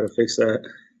figure out how to fix that.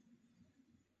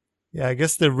 Yeah, I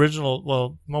guess the original,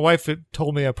 well, my wife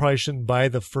told me I probably shouldn't buy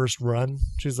the first run.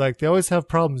 She's like, they always have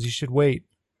problems, you should wait.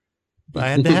 But I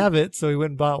had to have it, so we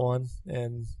went and bought one.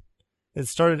 And it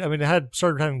started, it had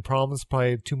started having problems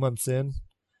probably 2 months in.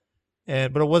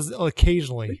 But it was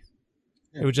occasionally.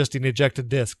 It would just eject a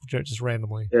disc just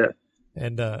randomly. Yeah.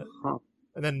 And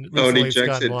then recently it's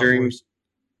gotten a lot worse.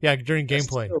 Yeah, during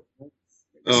gameplay.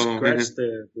 Scratched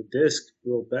the disc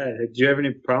real bad. Did you have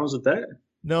any problems with that?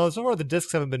 No, so far the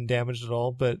discs haven't been damaged at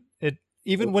all, but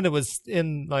even when it was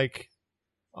in like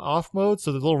off mode,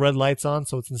 so the little red light's on,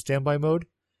 so it's in standby mode,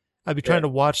 I'd be trying to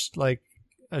watch like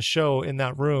a show in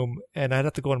that room, and I'd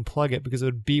have to go and plug it because it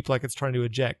would beep like it's trying to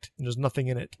eject, and there's nothing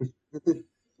in it.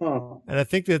 And I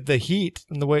think that the heat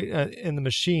and the way in the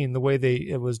machine, the way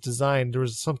it was designed, there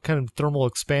was some kind of thermal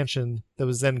expansion that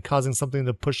was then causing something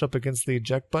to push up against the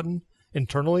eject button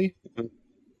internally.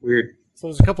 Weird. So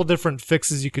there's a couple different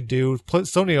fixes you could do.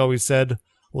 Sony always said,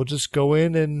 "We'll just go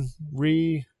in and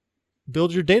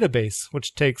rebuild your database,"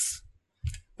 which takes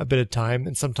a bit of time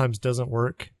and sometimes doesn't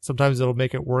work. Sometimes it'll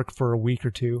make it work for a week or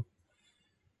two.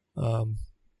 I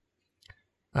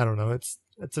don't know.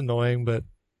 It's annoying, but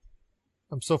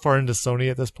I'm so far into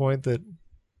Sony at this point that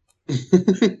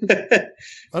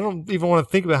I don't even want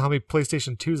to think about how many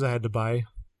PlayStation 2s I had to buy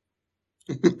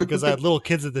because I had little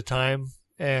kids at the time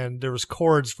and there was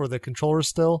cords for the controllers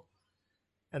still,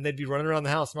 and they'd be running around the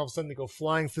house and all of a sudden they go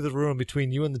flying through the room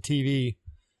between you and the TV,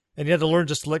 and you had to learn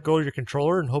just to let go of your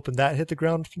controller and hoping that hit the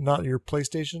ground, not your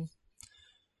PlayStation.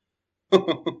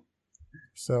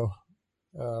 So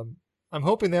I'm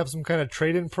hoping they have some kind of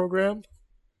trade-in program.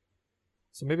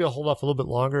 So maybe I'll hold off a little bit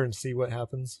longer and see what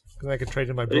happens. Because I could trade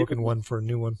in my broken one for a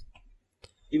new one.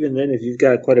 Even then, if you've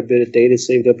got quite a bit of data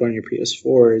saved up on your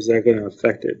PS4, is that going to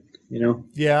affect it?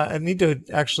 Yeah, I need to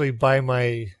actually buy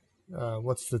my,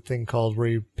 what's the thing called where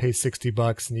you pay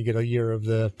 $60 and you get a year of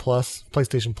the Plus,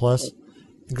 PlayStation Plus.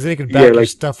 Because then you can back your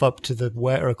stuff up to the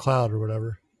web or cloud or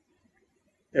whatever.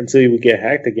 Until you would get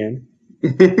hacked again.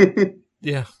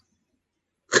 Yeah.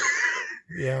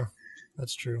 Yeah,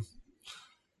 that's true.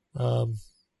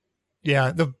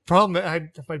 Yeah, the problem,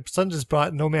 my son just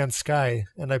bought No Man's Sky,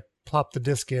 and I plopped the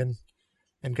disc in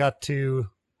and got to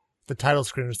the title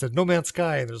screen and it said No Man's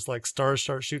Sky, and there's like stars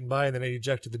start shooting by, and then I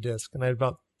ejected the disc, and I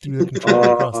about threw the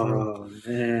controller across the room.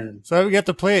 Man. So I haven't got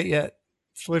to play it yet.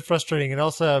 It's really frustrating. And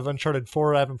also I have Uncharted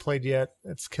 4 I haven't played yet.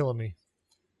 It's killing me.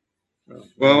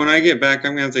 Well, when I get back,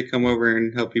 I'm going to have to come over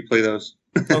and help you play those.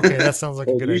 Okay, that sounds like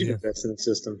a good idea. That's in the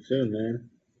system soon, man.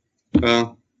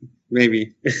 Well,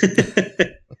 maybe.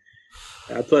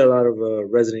 I play a lot of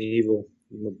Resident Evil.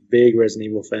 I'm a big Resident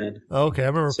Evil fan. Okay, I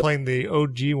remember playing the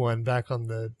OG one back on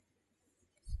the...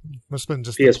 Must have been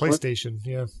just PS1? the PlayStation.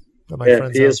 Yeah, at my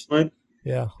friend's PS1? house.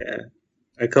 Yeah.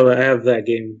 I have that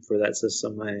game for that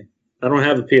system. I don't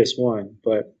have a PS1,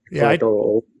 but I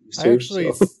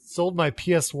actually sold my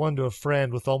PS1 to a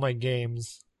friend with all my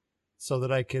games so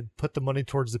that I could put the money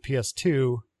towards the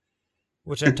PS2,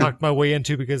 which I talked my way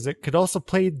into because it could also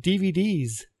play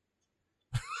DVDs.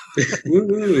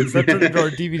 So I turned into our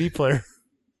DVD player.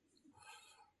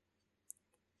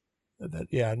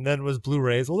 And then it was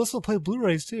Blu-rays. Well, this will play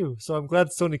Blu-rays too. So I'm glad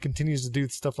Sony continues to do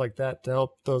stuff like that to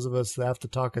help those of us that have to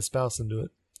talk a spouse into it.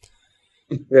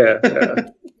 Yeah.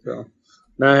 So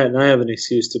now I have an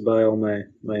excuse to buy all my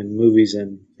movies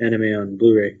and anime on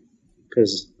Blu-ray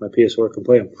because my PS4 can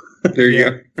play them. There you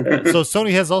go. So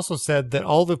Sony has also said that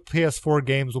all the PS4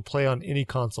 games will play on any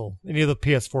console, any of the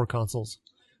PS4 consoles,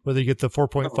 whether you get the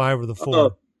 4.5 or the 4.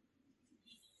 Okay.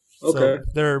 So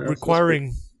they're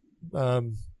requiring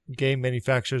game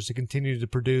manufacturers to continue to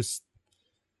produce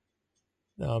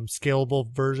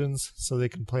scalable versions so they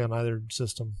can play on either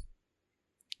system.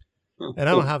 And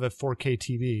I don't have a 4K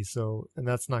TV, and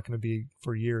that's not going to be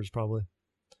for years probably.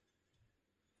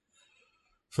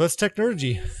 So that's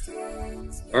Technergy.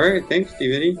 All right, thanks,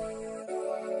 Stevie.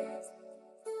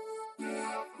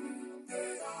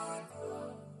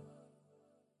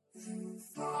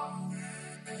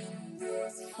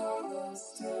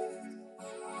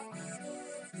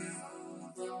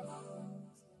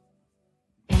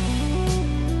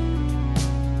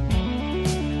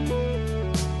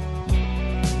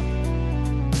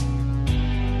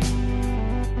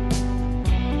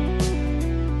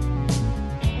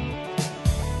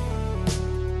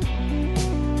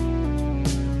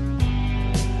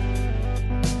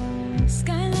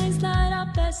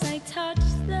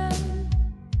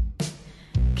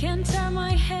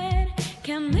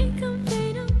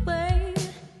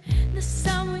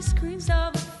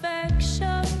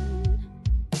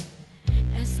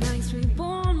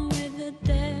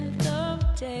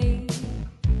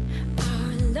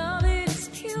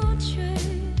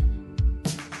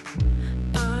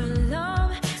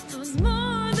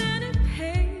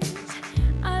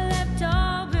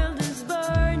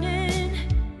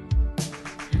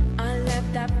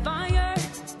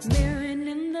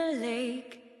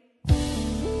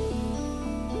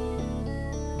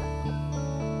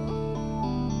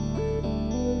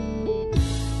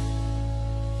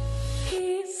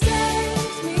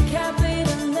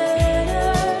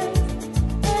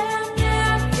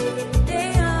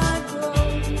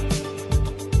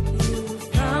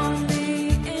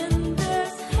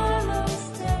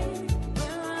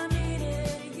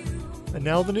 And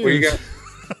now the news. What you got?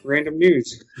 Random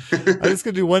news. I'm just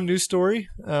going to do one news story.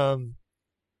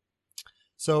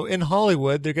 So in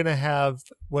Hollywood, they're going to have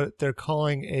what they're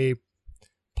calling a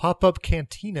pop-up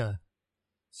cantina.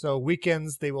 So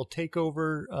weekends, they will take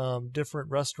over different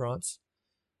restaurants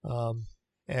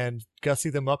and gussy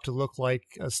them up to look like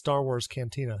a Star Wars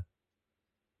cantina.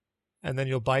 And then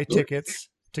you'll buy tickets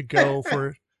to go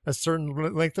for a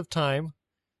certain length of time.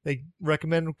 They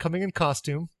recommend coming in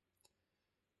costume.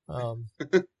 And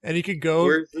you can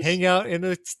go hang out in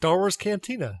a Star Wars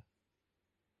cantina.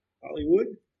 Hollywood?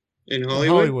 In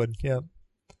Hollywood, yeah.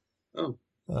 Oh.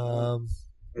 Are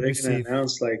they going to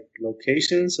announce like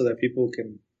locations so that people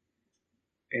can?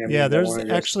 Yeah, there's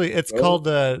actually it's called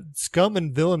Scum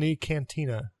and Villainy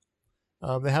Cantina.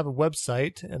 They have a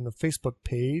website and a Facebook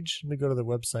page. Let me go to their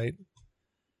website.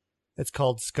 It's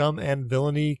called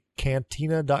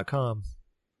scumandvillainy.cantina.com.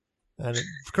 And it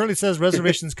currently says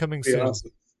reservations coming soon.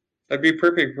 Awesome. That'd be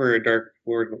perfect for a Dark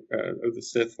Lord of the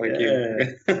Sith like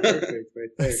you. Perfect, right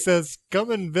there. It says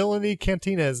Scum and Villainy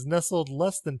Cantina is nestled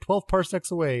less than 12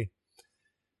 parsecs away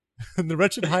in the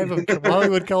wretched hive of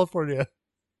Hollywood, California.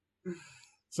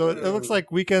 So it looks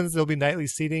like weekends there'll be nightly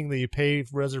seating that you pay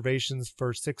reservations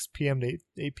for 6 p.m. to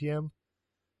 8 p.m.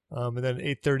 And then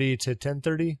 8:30 to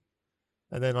 10:30.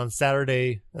 And then on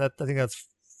Saturday, I think that's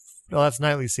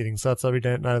nightly seating, so that's every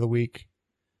night of the week.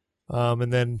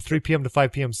 And then 3 p.m. to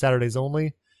 5 p.m. Saturdays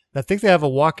only. And I think they have a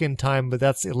walk-in time, but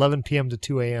that's 11 p.m. to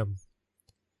 2 a.m.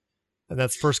 And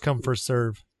that's first come, first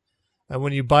serve. And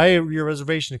when you buy your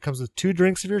reservation, it comes with 2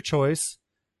 drinks of your choice,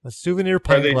 a souvenir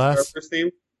pint glass. Are they Star Wars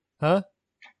themed? Huh?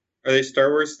 Are they Star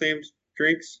Wars themed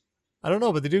drinks? I don't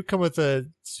know, but they do come with a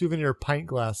souvenir pint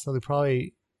glass, so they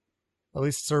probably at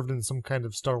least served in some kind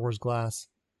of Star Wars glass.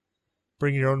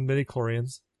 Bring your own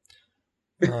midichlorians.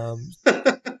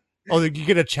 You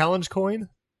get a challenge coin,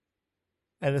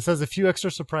 and it says a few extra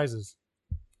surprises.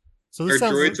 So this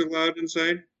Are droids allowed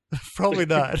inside? Probably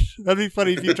not. That'd be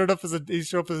funny if you show up as a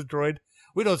droid.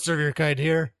 We don't serve your kind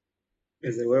here.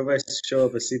 Is it? What if I show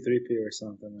up as C-3PO or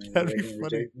something? Like, that'd be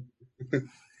funny.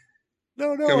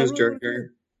 No. Come as Jar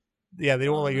Jar. Yeah, they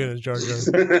won't let you in as Jar Jar.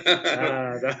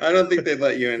 I don't think they'd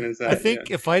let you in as that. I think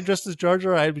if I dressed as Jar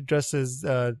Jar, I'd be dressed as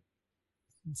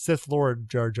Sith Lord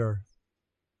Jar Jar.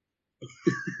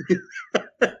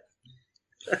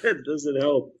 That doesn't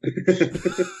help.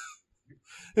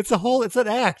 It's an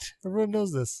act. Everyone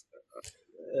knows this.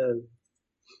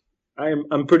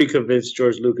 I'm pretty convinced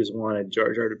George Lucas wanted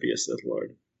Jar Jar to be a Sith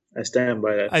Lord. I stand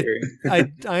by that theory.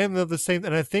 I am of the same,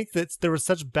 and I think that there was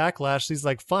such backlash. He's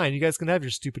like, "Fine, you guys can have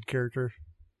your stupid character."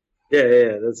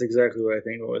 Yeah, that's exactly what I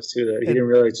think it was too. That he didn't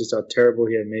realize just how terrible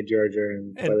he had made Jar Jar,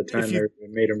 and by the time they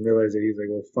made him realize it, he's like,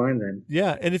 "Well, fine then."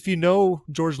 Yeah, and if you know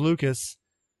George Lucas,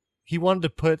 he wanted to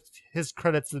put his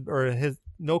credits or his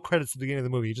no credits at the beginning of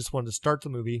the movie. He just wanted to start the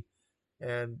movie,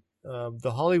 and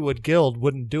the Hollywood Guild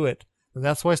wouldn't do it, and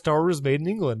that's why Star Wars was made in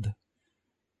England.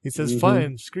 He says,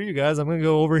 "Fine, screw you guys. I'm going to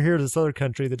go over here to this other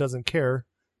country that doesn't care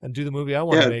and do the movie I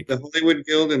want to make." The Hollywood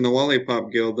Guild and the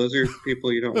Lollipop Guild. Those are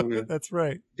people you don't want to. That's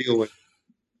right. Deal with.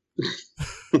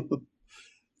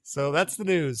 So that's the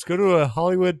news. Go to a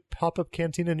Hollywood pop-up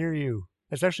cantina near you.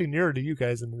 It's actually nearer to you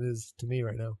guys than it is to me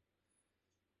right now.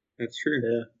 That's true.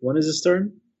 Yeah. When is it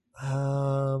starting?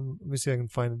 Let me see if I can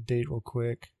find a date real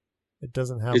quick. It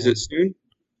doesn't have. Is it soon?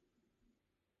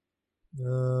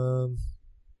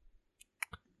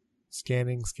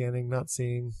 Scanning, not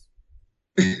seeing.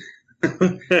 This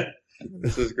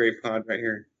is great pod right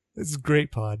here. This is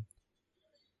great pod.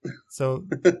 So,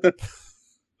 did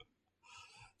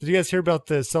you guys hear about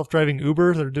the self-driving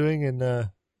Uber they're doing in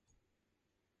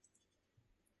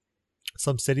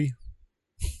some city?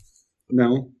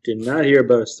 No, did not hear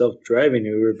about a self-driving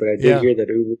Uber, but I did hear that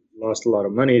Uber lost a lot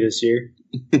of money this year.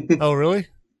 Oh, really?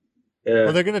 Yeah.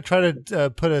 Well, they're going to try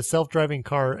to put a self-driving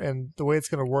car, and the way it's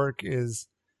going to work is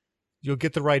you'll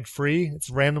get the ride free. It's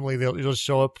randomly, you'll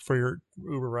show up for your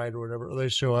Uber ride or whatever. Or they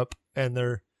show up, and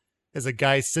there is a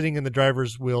guy sitting in the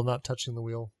driver's wheel, not touching the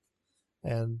wheel.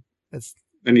 And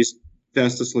he's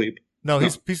fast asleep. No,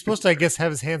 he's supposed to, I guess,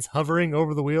 have his hands hovering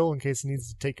over the wheel in case he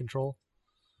needs to take control.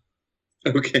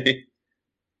 Okay.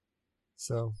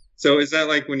 So is that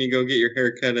like when you go get your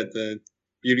hair cut at the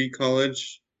beauty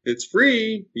college? It's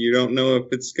free. You don't know if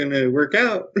it's going to work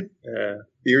out.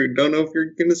 You don't know if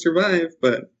you're going to survive,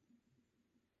 but...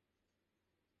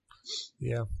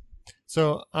 Yeah.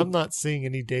 So I'm not seeing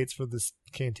any dates for this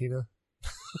cantina.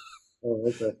 Oh,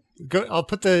 okay. I'll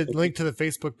put the link to the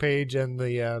Facebook page and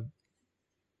the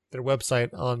their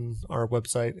website on our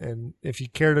website, and if you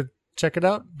care to check it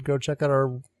out, go check out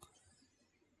our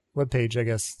webpage, I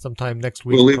guess, sometime next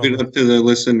week. We'll leave probably. it up to the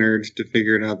listeners to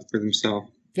figure it out for themselves.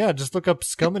 Yeah, just look up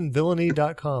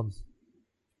scumandvillainy.com.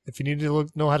 If you need to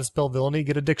know how to spell villainy,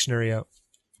 get a dictionary out.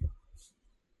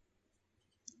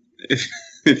 If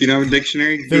you don't have a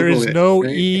dictionary, There Google is it, no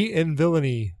right? E in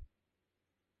villainy.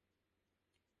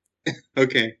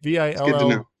 Okay.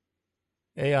 VILLAINY.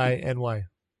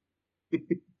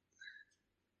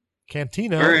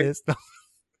 Cantina right. is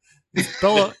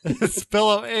spell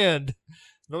out and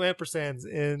no ampersands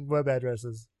in web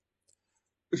addresses.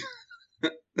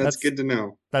 That's good to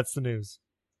know. That's the news.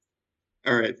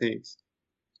 All right, thanks.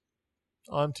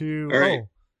 On to All right.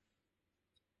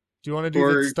 Do you want to do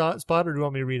the spot or do you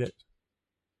want me to read it?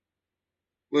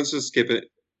 Let's just skip it.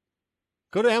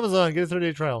 Go to Amazon, get a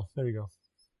 30-day trial. There you go.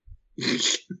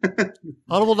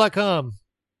 Audible.com.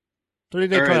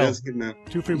 30-day All right, trial. that's good enough.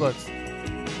 2 free bucks.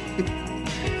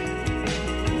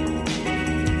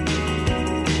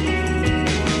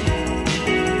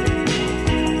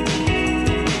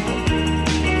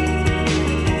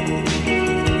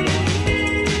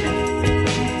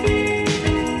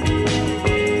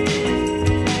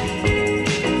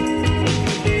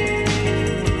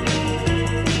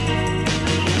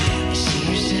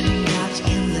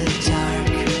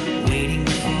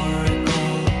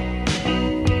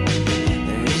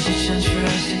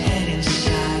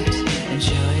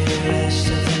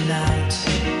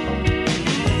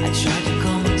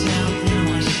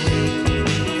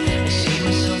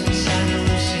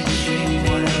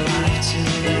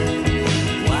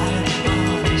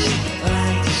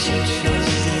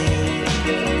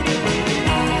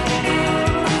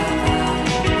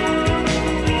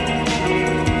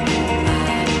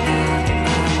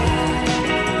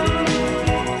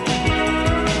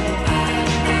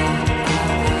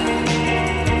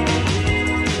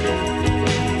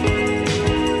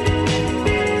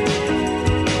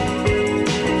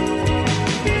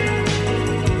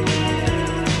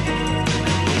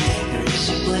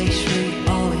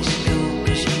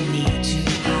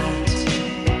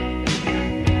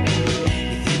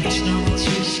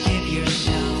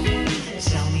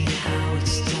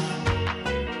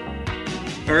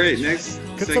 All right, next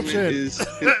segment is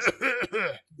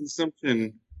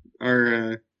consumption.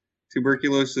 Our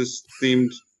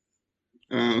tuberculosis-themed...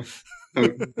 no,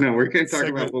 we're going to talk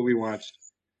about what we watched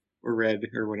or read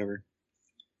or whatever.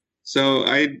 So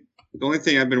the only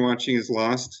thing I've been watching is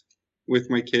Lost with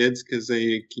my kids because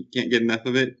they can't get enough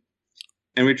of it.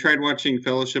 And we tried watching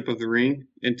Fellowship of the Ring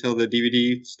until the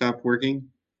DVD stopped working.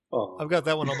 Oh, I've got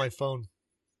that one on my phone.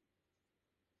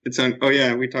 It's on. Oh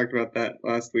yeah, we talked about that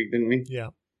last week, didn't we? Yeah.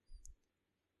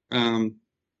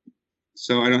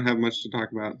 So I don't have much to talk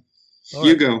about. All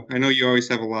you right. go. I know you always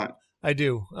have a lot. I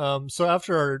do. So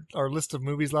after our list of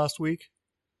movies last week,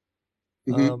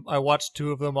 I watched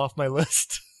 2 of them off my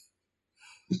list.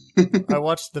 I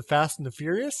watched The Fast and the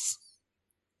Furious.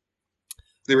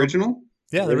 The original?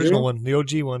 Yeah, the original one, the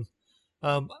OG one.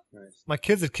 Nice. My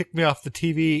kids had kicked me off the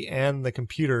TV and the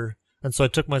computer, and so I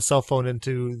took my cell phone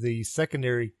into the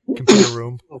secondary computer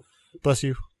room. Bless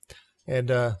you.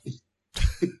 And I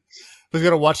was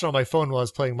going to watch it on my phone while I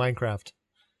was playing Minecraft.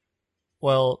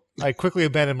 Well, I quickly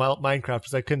abandoned Minecraft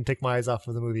because I couldn't take my eyes off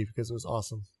of the movie because it was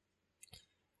awesome.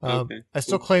 I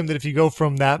still claim that if you go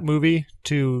from that movie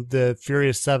to the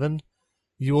Furious 7,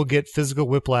 you will get physical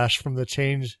whiplash from the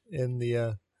change in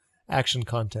the action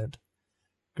content.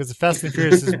 Because the Fast and the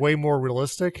Furious is way more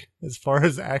realistic as far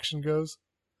as action goes.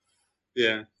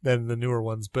 Yeah. Than the newer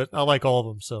ones, but I like all of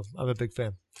them, so I'm a big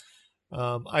fan.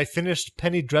 I finished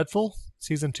Penny Dreadful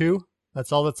season 2.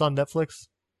 That's all that's on Netflix.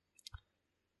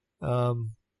 I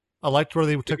liked where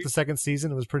they took the second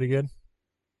season. It was pretty good.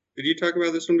 Did you talk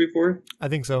about this one before? I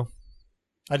think so.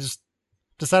 I just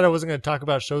decided I wasn't going to talk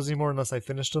about shows anymore unless I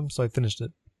finished them, so I finished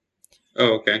it.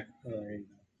 Oh, okay.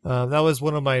 That was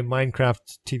one of my Minecraft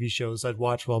TV shows I'd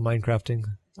watch while Minecrafting.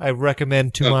 I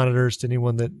recommend 2 monitors to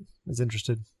anyone that is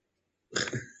interested.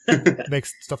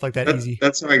 Makes stuff like that easy.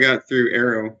 That's how I got through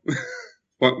Arrow.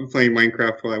 Playing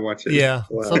Minecraft while I watch it. Yeah,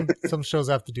 wow. Some shows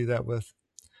I have to do that with.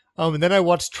 And then I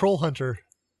watched Troll Hunter.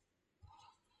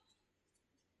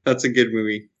 That's a good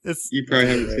movie. You probably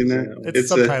haven't seen that.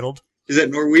 It's subtitled. Is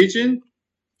that Norwegian?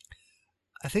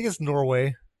 I think it's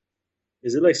Norway.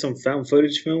 Is it like some found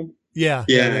footage film? Yeah.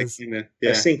 Yeah, it is.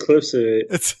 I've seen clips of it.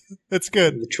 It's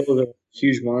good. The trolls are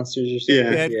huge monsters or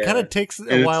something. Yeah, it kind of takes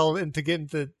a while to get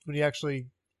into when you actually.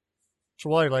 For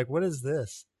a while, you're like, "What is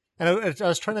this?" And I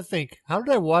was trying to think, how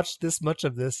did I watch this much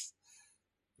of this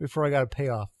before I got a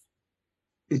payoff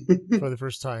for the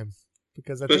first time?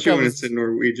 Because especially when it's in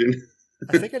Norwegian.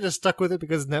 I think I just stuck with it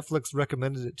because Netflix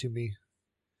recommended it to me.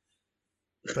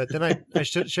 But then I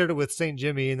shared it with St.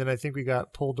 Jimmy, and then I think we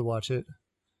got pulled to watch it.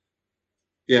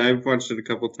 Yeah, I've watched it a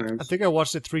couple I times. think I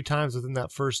watched it 3 times within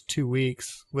that first 2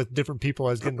 weeks with different people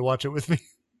I was getting to watch it with me.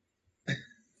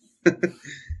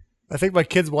 I think my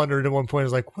kids wondered at one point, I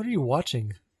was like, what are you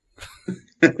watching?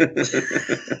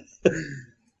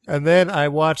 And then I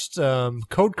watched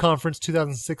Code Conference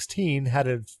 2016 had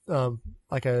a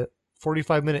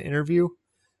 45-minute interview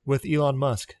with Elon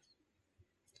Musk.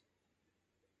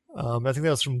 I think that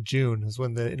was from June is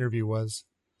when the interview was.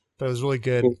 But it was really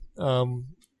good. Cool.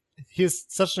 He is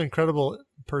such an incredible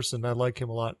person. I like him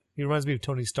a lot. He reminds me of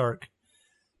Tony Stark,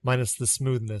 minus the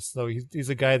smoothness. So he's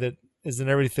a guy that is in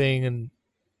everything, and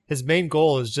his main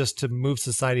goal is just to move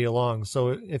society along. So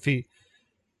if he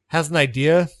has an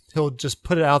idea, he'll just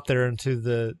put it out there into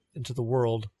the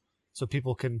world so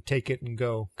people can take it and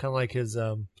go. Kind of like his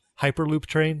Hyperloop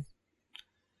train.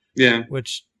 Yeah.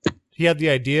 Which he had the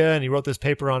idea and he wrote this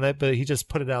paper on it, but he just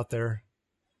put it out there.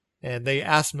 And they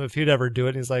asked him if he'd ever do it.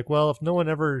 And he's like, well, if no one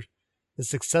ever is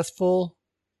successful,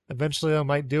 eventually I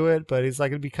might do it. But he's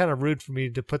like, it'd be kind of rude for me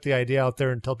to put the idea out there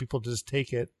and tell people to just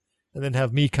take it and then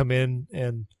have me come in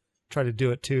and try to do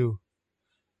it too.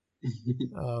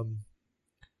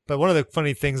 But one of the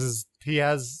funny things is he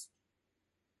has,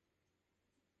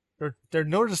 they're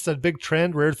noticed a big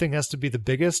trend where everything has to be the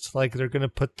biggest. Like they're going to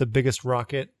put the biggest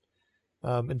rocket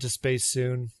into space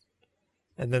soon.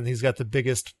 And then he's got the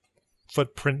biggest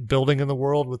footprint building in the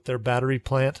world with their battery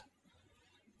plant.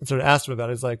 And so I asked him about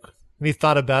it. He's like, and he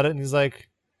thought about it and he's like,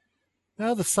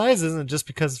 well, the size isn't just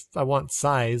because I want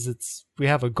size. We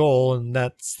have a goal and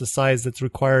that's the size that's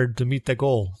required to meet that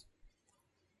goal.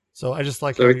 So I just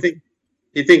like. So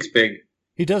he thinks big.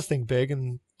 He does think big,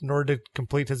 and in order to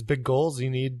complete his big goals, you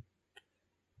need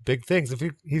big things.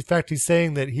 In fact, he's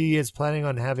saying that he is planning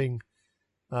on having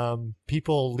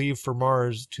people leave for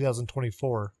Mars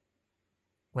 2024,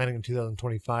 landing in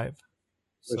 2025.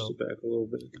 Pushed it back a little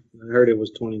bit. I heard it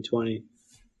was 2020.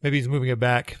 Maybe he's moving it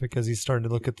back because he's starting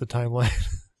to look at the timeline.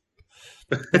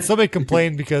 And somebody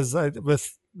complained because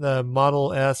with the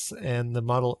Model S and the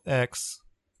Model X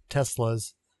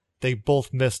Teslas, they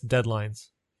both missed deadlines.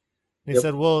 And he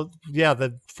said, well, yeah,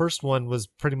 the first one was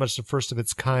pretty much the first of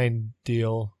its kind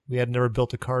deal. We had never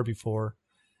built a car before.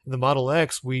 And the Model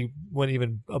X, we went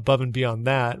even above and beyond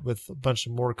that with a bunch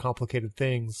of more complicated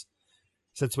things.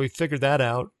 He said, so we figured that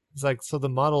out. It's like, so the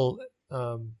Model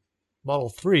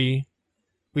 3,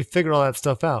 we figured all that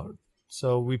stuff out.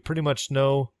 So we pretty much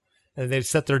know, and they've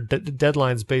set their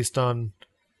deadlines based on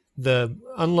the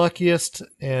unluckiest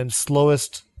and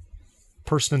slowest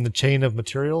person in the chain of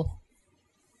material.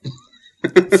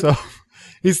 So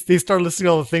he started listing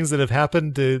all the things that have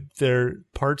happened to their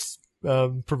parts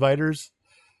providers.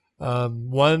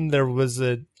 One, there was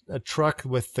a truck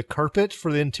with the carpet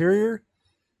for the interior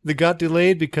that got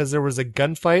delayed because there was a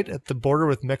gunfight at the border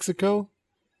with Mexico,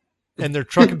 and their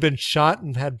truck had been shot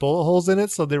and had bullet holes in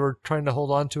it, so they were trying to hold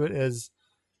on to it as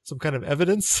some kind of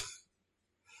evidence.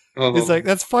 Oh. It's like,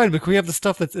 that's fine, but can we have the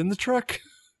stuff that's in the truck?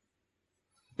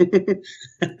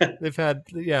 They've had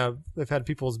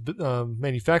people's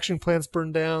manufacturing plants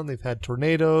burned down. They've had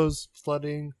tornadoes,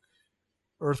 flooding,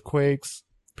 earthquakes,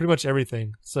 pretty much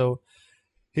everything. So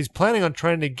he's planning on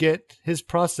trying to get his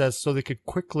process so they could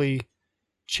quickly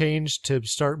change to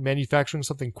start manufacturing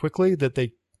something quickly that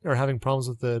they are having problems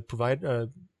with the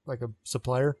like a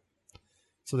supplier,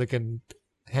 so they can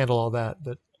handle all that.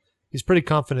 But he's pretty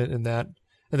confident in that.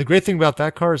 And the great thing about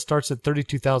that car, it starts at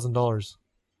 $32,000.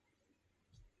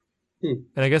 And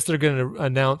I guess they're going to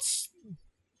announce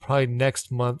probably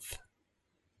next month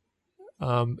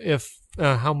if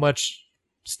how much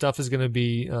stuff is going to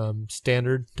be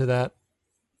standard to that.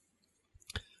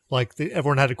 Like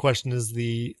everyone had a question: is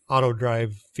the auto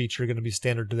drive feature going to be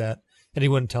standard to that? And he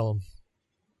wouldn't tell them.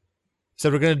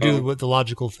 So we're going to do the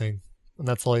logical thing, and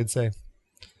that's all he'd say.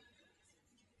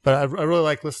 But I really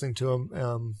like listening to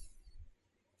him.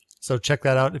 So check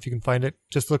that out if you can find it.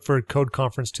 Just look for Code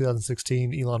Conference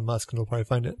 2016 Elon Musk, and you'll probably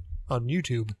find it on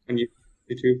YouTube. On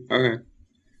YouTube? Okay.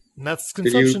 And that's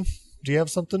consumption. Do you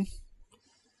have something?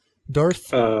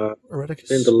 Darth Eradicus?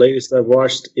 I think the latest I've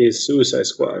watched is Suicide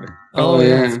Squad. Oh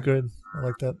yeah, that's good. I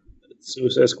like that.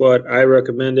 Suicide Squad. I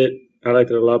recommend it. I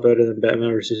liked it a lot better than Batman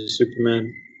vs.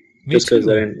 Superman. Me just because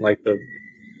too. I didn't like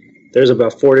there's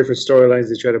about 4 different storylines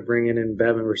they try to bring in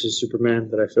Batman vs.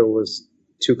 Superman that I feel was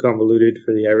too convoluted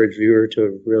for the average viewer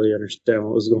to really understand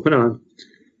what was going on.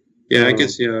 Yeah, I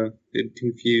guess it'd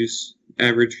confuse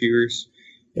average viewers.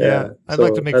 Yeah, I'd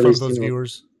like to make fun of those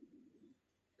viewers.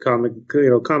 Comic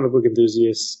book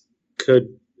enthusiasts could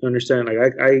understand.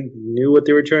 Like I knew what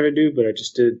they were trying to do, but I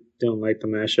just didn't like the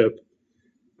mashup.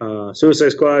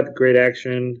 Suicide Squad, great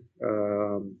action.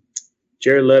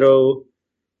 Jared Leto,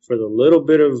 for the little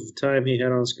bit of time he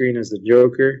had on screen as the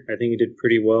Joker, I think he did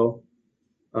pretty well.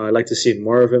 I'd like to see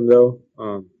more of him, though.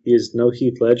 He is no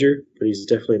Heath Ledger, but he's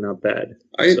definitely not bad.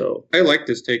 I liked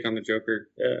his take on the Joker.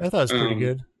 Yeah. I thought it was pretty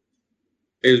good.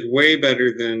 It was way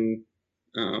better than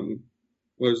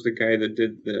what was the guy that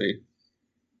did the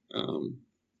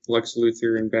Lex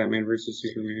Luthor in Batman versus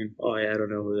Superman? Oh, yeah, I don't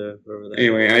know whoever that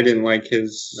Anyway, I didn't like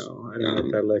his... No, I didn't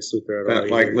like that Lex Luthor at all.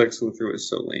 Like Lex Luthor was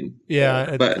so lame.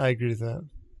 Yeah, I agree with that.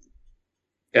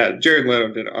 Yeah, Jared Leto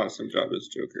did an awesome job as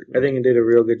Joker. I think he did a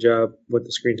real good job with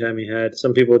the screen time he had.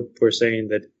 Some people were saying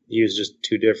that he was just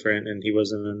too different and he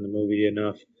wasn't in the movie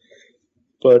enough.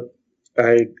 But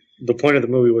the point of the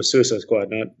movie was Suicide Squad,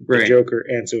 not the Joker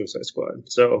and Suicide Squad.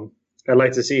 So I'd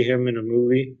like to see him in a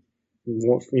movie,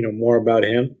 more about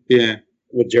him. Yeah.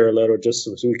 With Jared Leto, just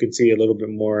so we can see a little bit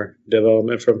more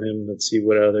development from him. Let's see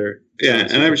what other. Yeah,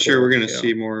 and I'm sure we're going to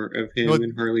see more of him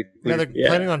and Harley Quinn. Yeah, they're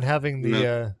planning on having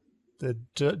the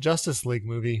Justice League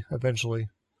movie eventually,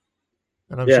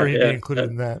 and I'm sure he'd be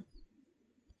included in that.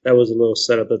 That was a little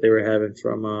setup that they were having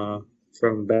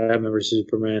from Batman vs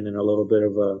Superman, and a little bit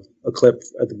of a clip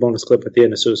at the bonus clip at the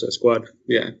end of Suicide Squad.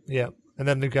 Yeah, and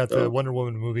then they've got the Wonder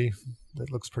Woman movie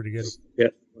that looks pretty good. Yeah,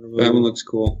 that one looks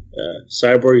cool.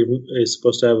 Cyborg is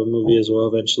supposed to have a movie as well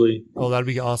eventually. Oh, that'd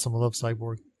be awesome! I love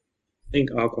Cyborg. I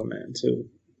think Aquaman too.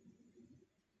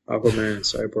 Aquaman and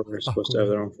Cyborg are supposed to have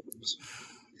their own films.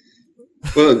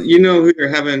 Well, you know who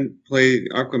they're having play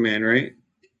Aquaman, right?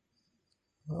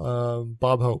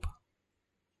 Bob Hope.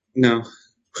 No.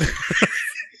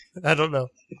 I don't know.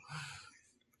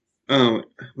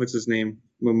 What's his name?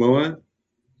 Momoa?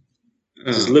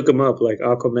 Just look him up, like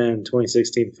Aquaman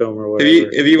 2016 film or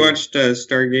whatever. Have you watched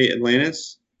Stargate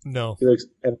Atlantis? No. He looks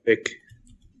epic.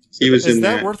 He was in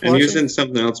that. Worth and he was in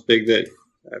something else big that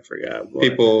I forgot.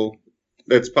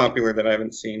 That's popular that I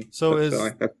haven't seen. So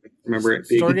I remember it.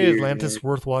 Stargate Atlantis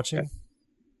worth watching?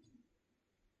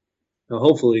 Now,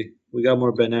 hopefully. We got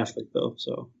more Ben Affleck, though,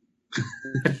 so...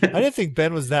 I didn't think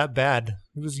Ben was that bad.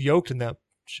 He was yoked in that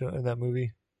show, in that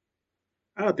movie.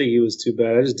 I don't think he was too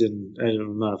bad.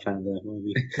 I'm not a fan of that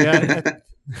movie.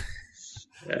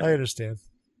 I understand.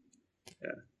 Yeah.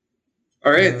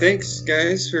 All right, thanks,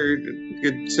 guys, for a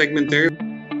good segment there.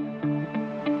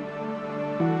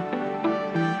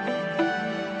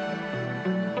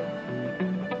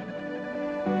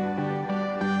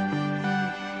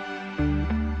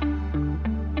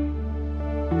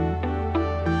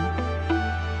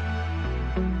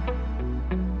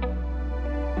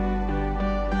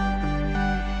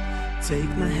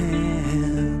 Take my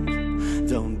hand,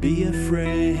 don't be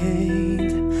afraid.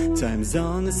 Time's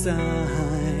on the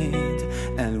side,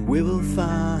 and we will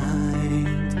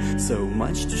find so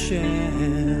much to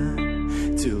share,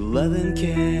 to love and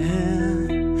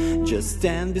care. Just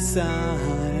stand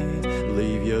beside,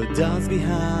 leave your doubts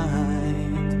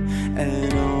behind,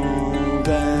 and all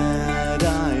that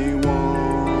I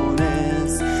want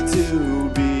is to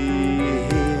be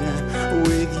here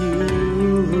with you.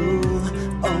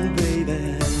 Oh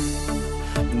baby,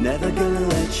 never gonna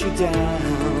let you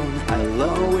down, I'll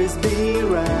always be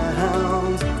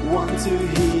around. Want to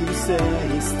hear you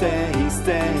say, stay,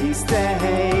 stay,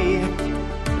 stay.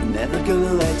 Never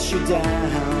gonna let you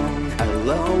down,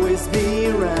 I'll always be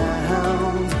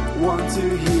around. Want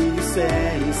to hear you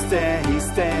say, stay,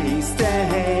 stay,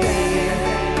 stay.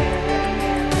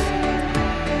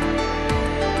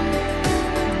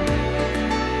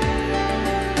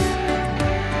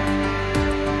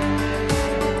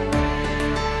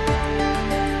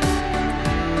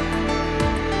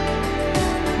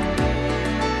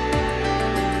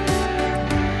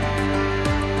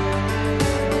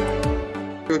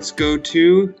 Let's go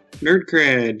to Nerd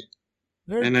Cred.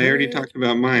 And I already talked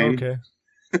about mine. Okay.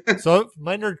 So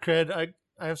my Nerd Cred, I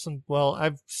have some,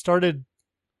 I've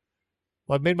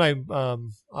made my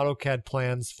AutoCAD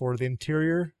plans for the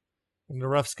interior and the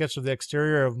rough sketch of the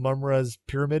exterior of Mumra's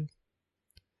pyramid.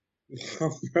 So,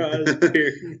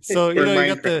 you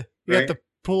got the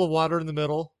pool of water in the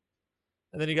middle,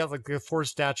 and then you got like the 4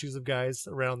 statues of guys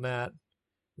around that.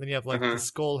 And then you have like the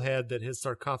skull head that his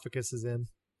sarcophagus is in.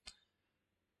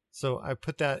 So I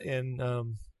put that in.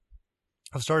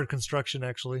 I've started construction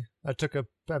actually. I've taken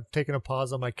a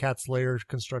pause on my Cat's Lair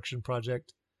construction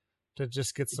project to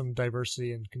just get some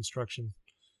diversity in construction.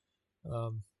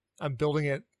 I'm building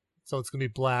it so it's gonna be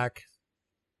black.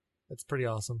 It's pretty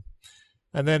awesome.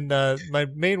 And then my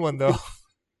main one though,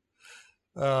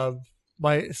 do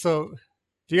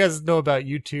you guys know about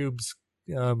YouTube's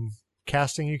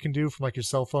casting you can do from like your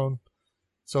cell phone?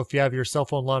 So if you have your cell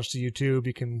phone launched to YouTube,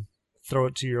 you can throw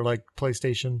it to your like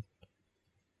PlayStation.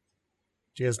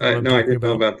 Do you guys know what I'm No, I talking didn't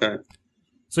know about that.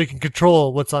 So you can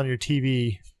control what's on your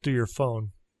TV through your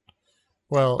phone.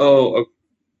 Well, okay.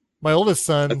 My oldest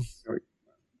son,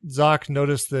 Zoc,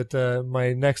 noticed that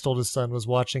my next oldest son was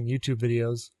watching YouTube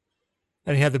videos,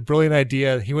 and he had the brilliant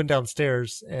idea. He went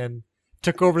downstairs and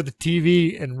took over the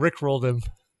TV and rickrolled him.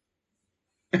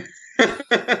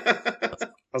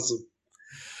 Awesome.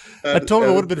 I told him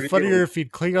it would have been funnier if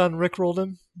he'd Klingon rickrolled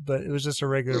him, but it was just a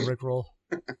regular rickroll.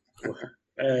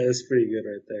 That's pretty good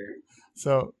right there.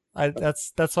 So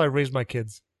that's how I raised my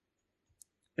kids.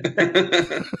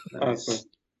 Awesome.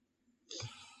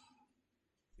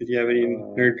 Did you have any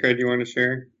nerd cred you want to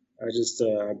share? I just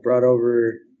brought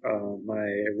over my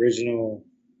original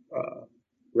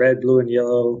red, blue, and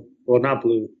yellow. Well, not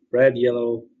blue, red,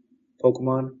 yellow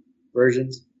Pokemon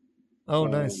versions. Oh,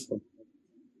 nice.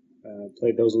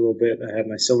 Played those a little bit. I have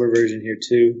my silver version here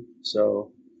too,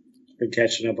 so been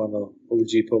catching up on the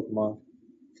OG Pokemon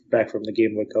back from the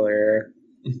Game Boy Color era.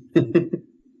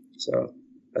 So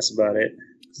that's about it.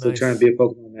 Still trying to be a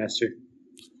Pokemon master.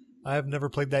 I have never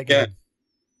played that game.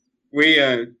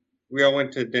 Yeah. We all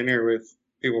went to dinner with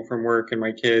people from work and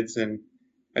my kids, and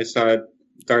I saw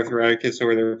Darth Eradicus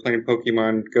over there playing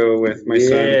Pokemon Go with my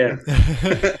son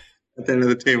at the end of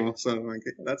the table. So I'm like,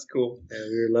 that's cool. Yeah,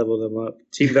 we were leveling them up.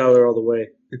 Team Valor all the way.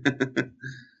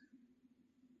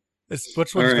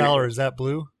 Which one's Valor? Is that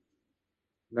blue?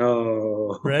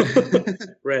 No. Red?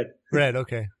 Red,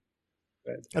 okay.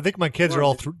 Red. I think my kids are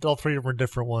all three of them are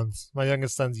different ones. My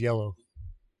youngest son's yellow.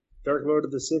 Dark Lord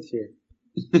of the Sith here.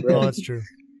 Oh, that's true.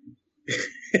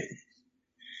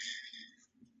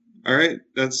 All right,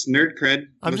 that's nerd cred.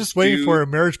 I'm just waiting for a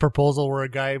marriage proposal where a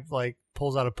guy like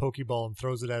pulls out a Pokeball and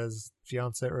throws it at his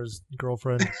fiance or his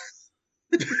girlfriend.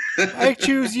 I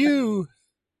choose you,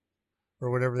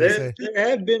 or whatever they say. There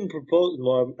have been proposals.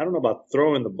 Well, I don't know about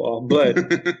throwing the ball, but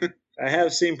I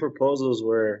have seen proposals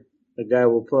where the guy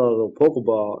will pull out a little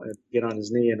Pokeball and get on his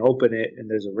knee and open it, and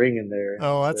there's a ring in there.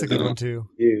 Oh, that's a good one too.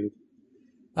 You.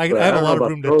 I have a lot of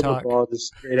room to talk. The ball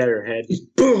just straight at her head,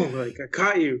 just boom! Like I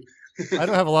caught you. I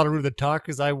don't have a lot of room to talk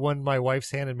because I won my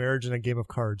wife's hand in marriage in a game of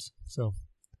cards. So.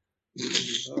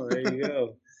 Oh, there you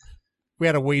go. We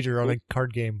had a wager on a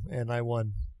card game, and I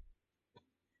won.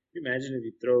 Can you imagine if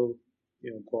you throw,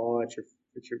 a ball at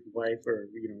your wife or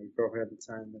your girlfriend at the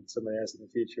time, and somebody asks in the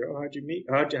future, "Oh, how'd you meet?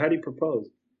 How do you propose?"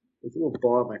 They threw a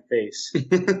ball at my face.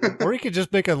 Or you could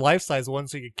just make a life-size one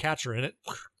so you could catch her in it.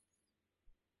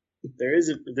 There's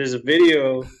a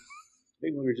video. I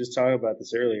think we were just talking about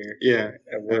this earlier. Yeah,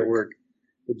 at work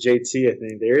with JT. I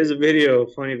think there is a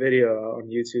funny video on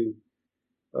YouTube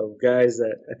of guys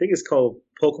that I think it's called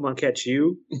Pokemon Catch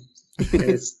You, and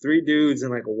it's three dudes in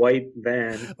like a white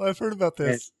van. Oh, I've heard about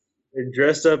this. They're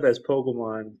dressed up as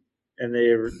Pokemon, and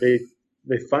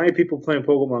they find people playing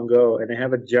Pokemon Go, and they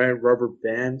have a giant rubber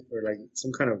band or like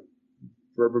some kind of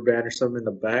rubber band or something in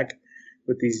the back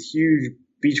with these huge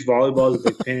beach volleyballs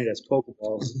that they painted as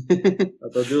Pokeballs.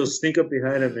 What they'll do is sneak up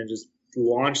behind them and just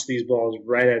launch these balls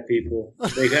right at people.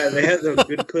 They had a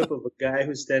good clip of a guy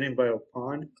who's standing by a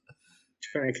pond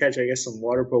trying to catch, I guess, some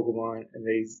water Pokemon, and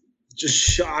they just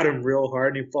shot him real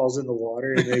hard, and he falls in the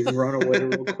water, and they run away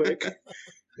real quick.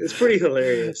 It's pretty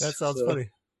hilarious. That sounds funny.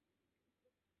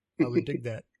 I would dig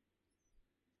that.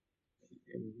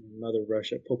 Another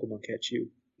rush at Pokemon Catch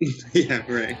You. Yeah,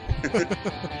 right.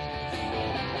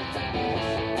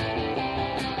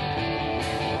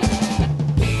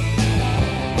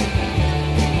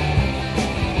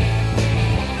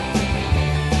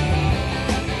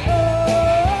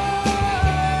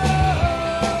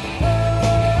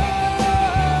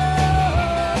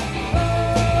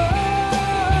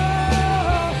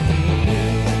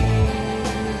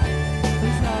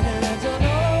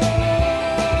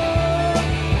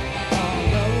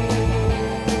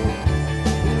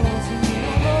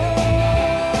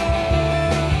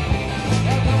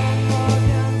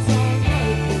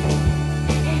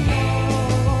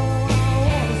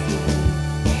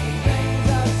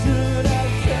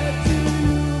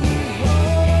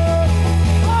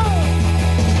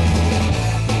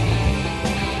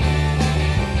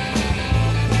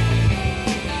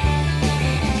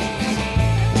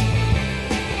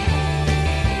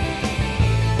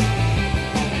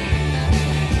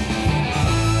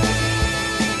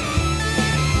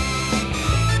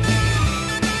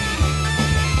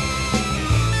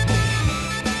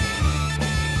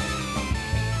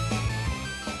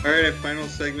 All right, our final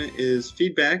segment is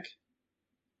feedback.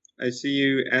 I see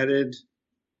you added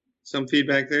some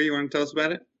feedback there. You want to tell us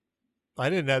about it? I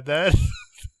didn't add that.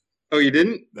 Oh, you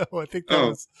didn't? No, I think that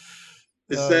was...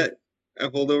 Is that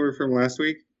a holdover from last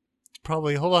week?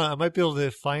 probably, hold on, I might be able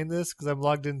to find this because I'm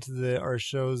logged into our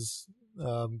show's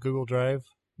Google Drive.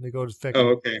 Let me go to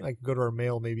okay. I can go to our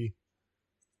mail maybe.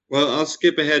 Well, I'll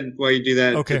skip ahead while you do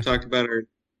that Okay. to talk about our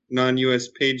non-U.S.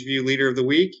 page view leader of the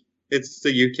week. It's the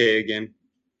UK again.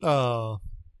 Oh.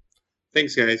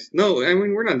 Thanks, guys. No, I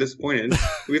mean, we're not disappointed.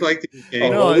 We like the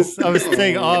UK. No, I was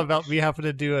saying about me having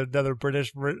to do another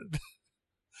British.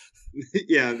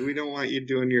 Yeah, we don't want you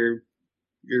doing your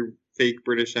fake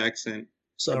British accent.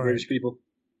 Some All British right. people.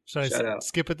 Should Shout I out.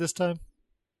 skip it this time?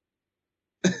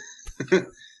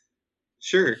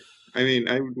 Sure. I mean,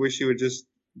 I wish you would just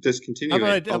discontinue it How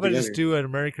about I just altogether. do an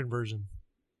American version?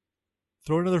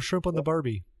 Throw another shrimp on the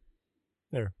Barbie.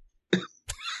 There.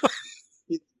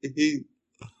 He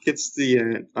gets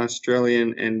the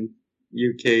Australian and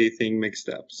UK thing mixed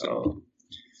up. So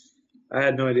I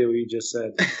had no idea what you just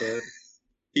said. But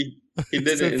he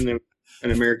did it in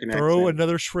an American Throw accent.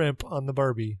 another shrimp on the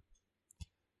Barbie.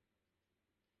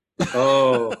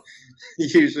 oh,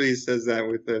 He usually says that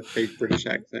with a fake British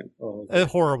accent. oh,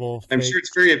 Horrible. I'm fake. sure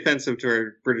it's very offensive to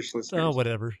our British listeners. Oh,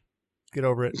 whatever. Get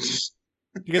over it.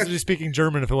 You guys would be speaking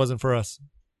German if it wasn't for us.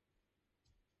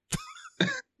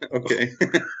 Okay.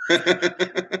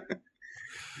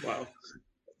 wow.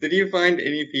 Did you find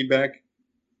any feedback?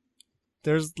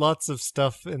 There's lots of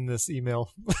stuff in this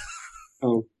email.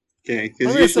 Oh, okay. I'm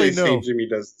Because gonna say usually no. St. Jimmy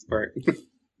does this part.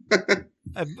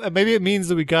 Maybe it means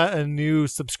that we got a new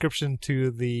subscription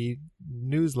to the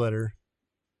newsletter,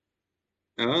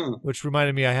 Oh, which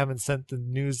reminded me I haven't sent the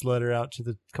newsletter out to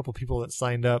the couple people that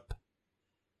signed up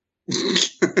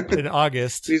in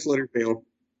August. please let her fail.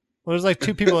 Well, there's like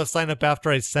 2 people that signed up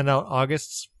after I sent out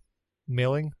August's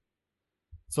mailing.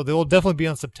 So they will definitely be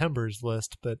on September's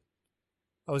list, but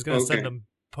I was going to send Okay. them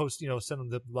send them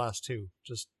the last 2.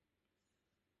 Just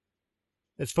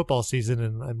it's football season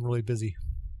and I'm really busy.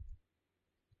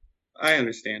 I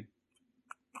understand.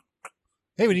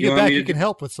 Hey, when you You get want back, me you to can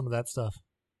help with some of that stuff.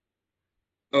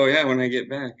 Oh yeah, when I get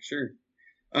back, sure.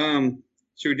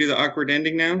 Should we do the awkward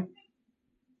ending now?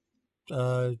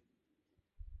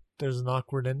 There's an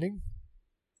awkward ending.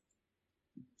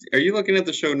 Are you looking at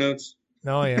the show notes?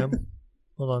 Now I am.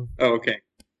 Hold on. Oh, okay.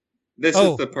 This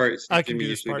Oh, is the part. I can Jimmy do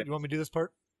this usually part. does. You want me to do this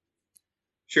part?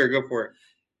 Sure, go for it.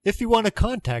 If you want to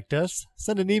contact us,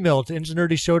 send an email to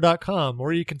enginerdyshow.com,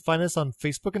 or you can find us on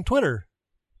Facebook and Twitter.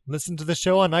 Listen to the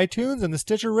show on iTunes and the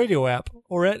Stitcher radio app,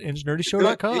 or at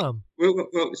enginerdyshow.com.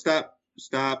 Whoa, stop.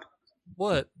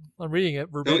 What? I'm reading it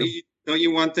verbatim. Don't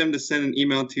you want them to send an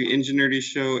email to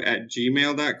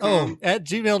enginerdyshow@gmail.com? Oh, at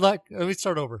gmail.com. Let me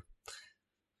start over.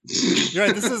 You're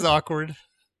right, this is awkward.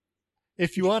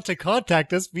 If you want to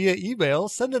contact us via email,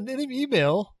 send an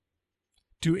email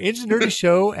to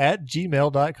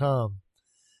enginerdyshow@gmail.com.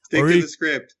 Stick or to you- the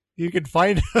script. You can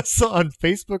find us on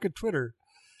Facebook and Twitter.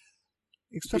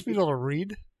 Expect me to be able to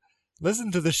read.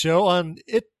 Listen to the show on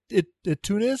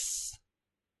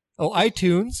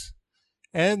iTunes,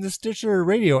 and the Stitcher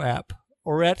radio app,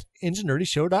 or at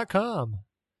enginerdyshow.com.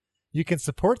 You can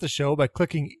support the show by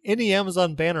clicking any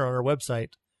Amazon banner on our website,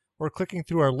 or clicking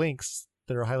through our links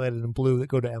that are highlighted in blue that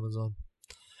go to Amazon.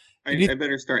 I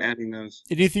better start adding those.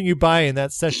 Anything you buy in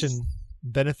that session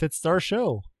benefits our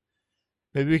show.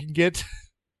 Maybe we can get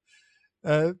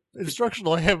an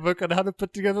instructional handbook on how to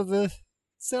put together the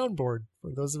soundboard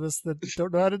for those of us that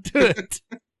don't know how to do it.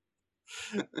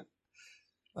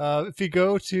 If you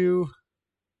go to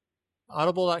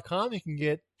audible.com, you can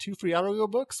get 2 free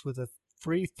audiobooks with a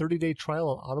free 30-day trial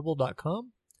on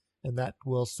audible.com, and that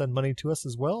will send money to us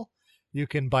as well. You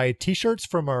can buy t-shirts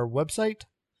from our website.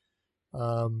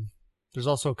 There's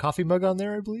also a coffee mug on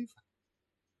there, I believe.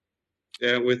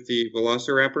 Yeah, with the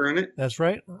Velociraptor on it. That's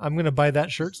right. I'm going to buy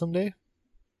that shirt someday.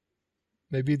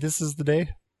 Maybe this is the day.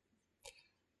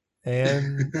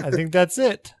 And I think that's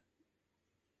it.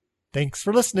 Thanks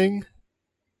for listening.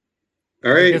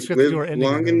 All right, guess we have to live do our ending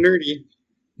long now. and nerdy.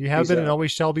 You have Peace been out. and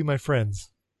always shall be my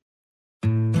friends.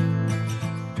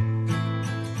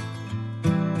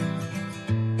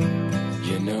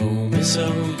 You know me so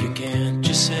you can't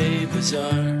just say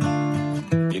bizarre.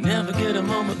 You never get a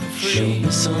moment for free. Show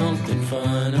me something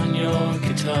fun on your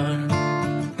guitar.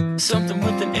 Something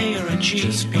with an A or a G.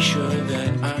 Just be sure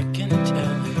that I can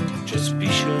tell it. Just be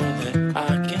sure that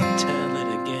I can tell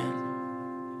it again.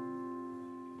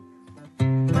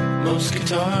 Most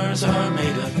guitars are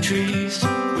made of trees,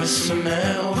 with some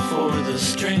metal for the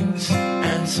strings,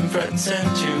 and some frets and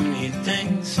tuney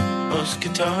things. Most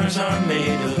guitars are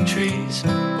made of trees.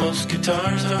 Most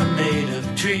guitars are made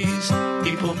of trees.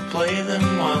 People play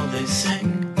them while they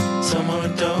sing. Some are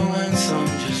dull and some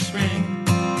just ring.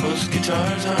 Most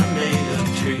guitars are made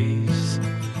of trees.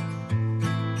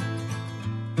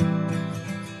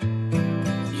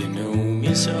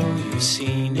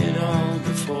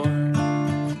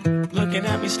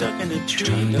 stuck in a tree.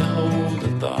 Trying to hold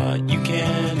a thought you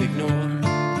can't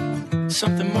ignore.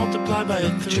 Something multiplied by a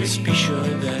 3. Just be sure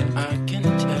that I can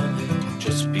tell it.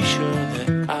 Just be sure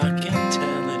that I can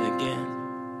tell it again.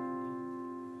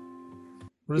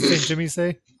 What does St. Jimmy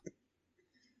say?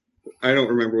 I don't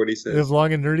remember what he says. Live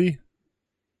long and nerdy?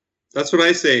 That's what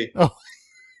I say. Oh,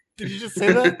 did you just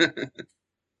say that?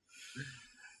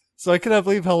 So I cannot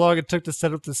believe how long it took to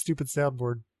set up this stupid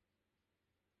soundboard.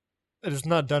 It is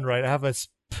not done right. I have a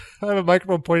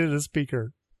microphone pointed at a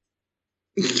speaker.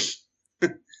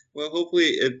 Well, hopefully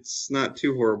it's not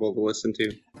too horrible to listen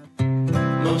to.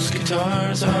 Most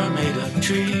guitars are made of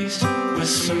trees, with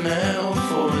some metal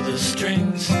for the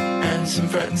strings, and some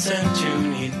frets and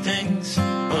tuney things.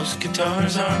 Most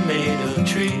guitars are made of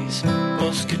trees.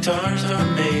 Most guitars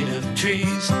are made of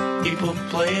trees. People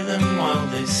play them while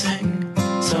they sing.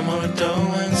 Some are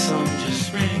dull and some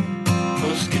just ring.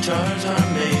 Most guitars are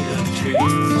made of trees.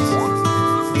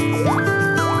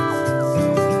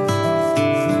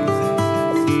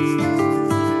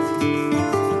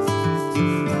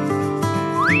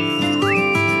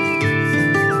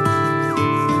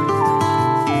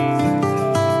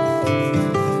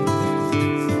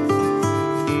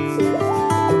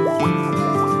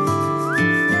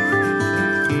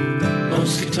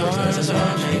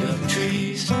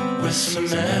 Some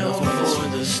metal for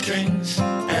the strings,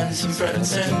 and some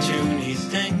frets and tuney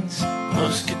things.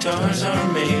 Most guitars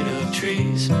are made of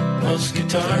trees. Most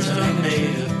guitars are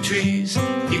made of trees.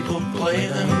 People play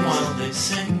them while they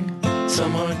sing.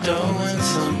 Some are dull and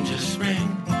some just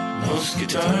ring. Most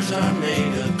guitars are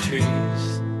made of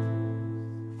trees.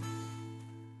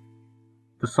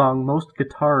 The song Most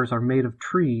Guitars Are Made of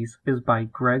Trees is by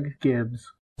Greg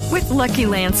Gibbs. With Lucky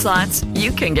Land Slots,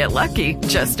 you can get lucky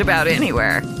just about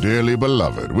anywhere. Dearly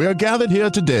beloved, we are gathered here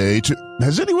today to...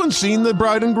 Has anyone seen the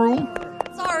bride and groom?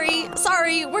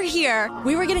 Sorry, we're here.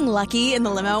 We were getting lucky in the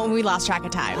limo and we lost track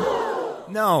of time.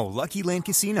 No, Lucky Land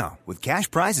Casino, with cash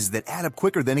prizes that add up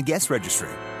quicker than a guest registry.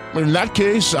 In that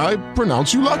case, I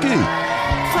pronounce you lucky.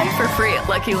 Play for free at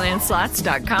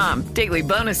LuckyLandSlots.com. Daily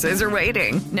bonuses are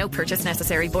waiting. No purchase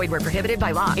necessary. Void where prohibited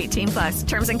by law. 18+.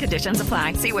 Terms and conditions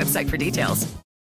apply. See website for details.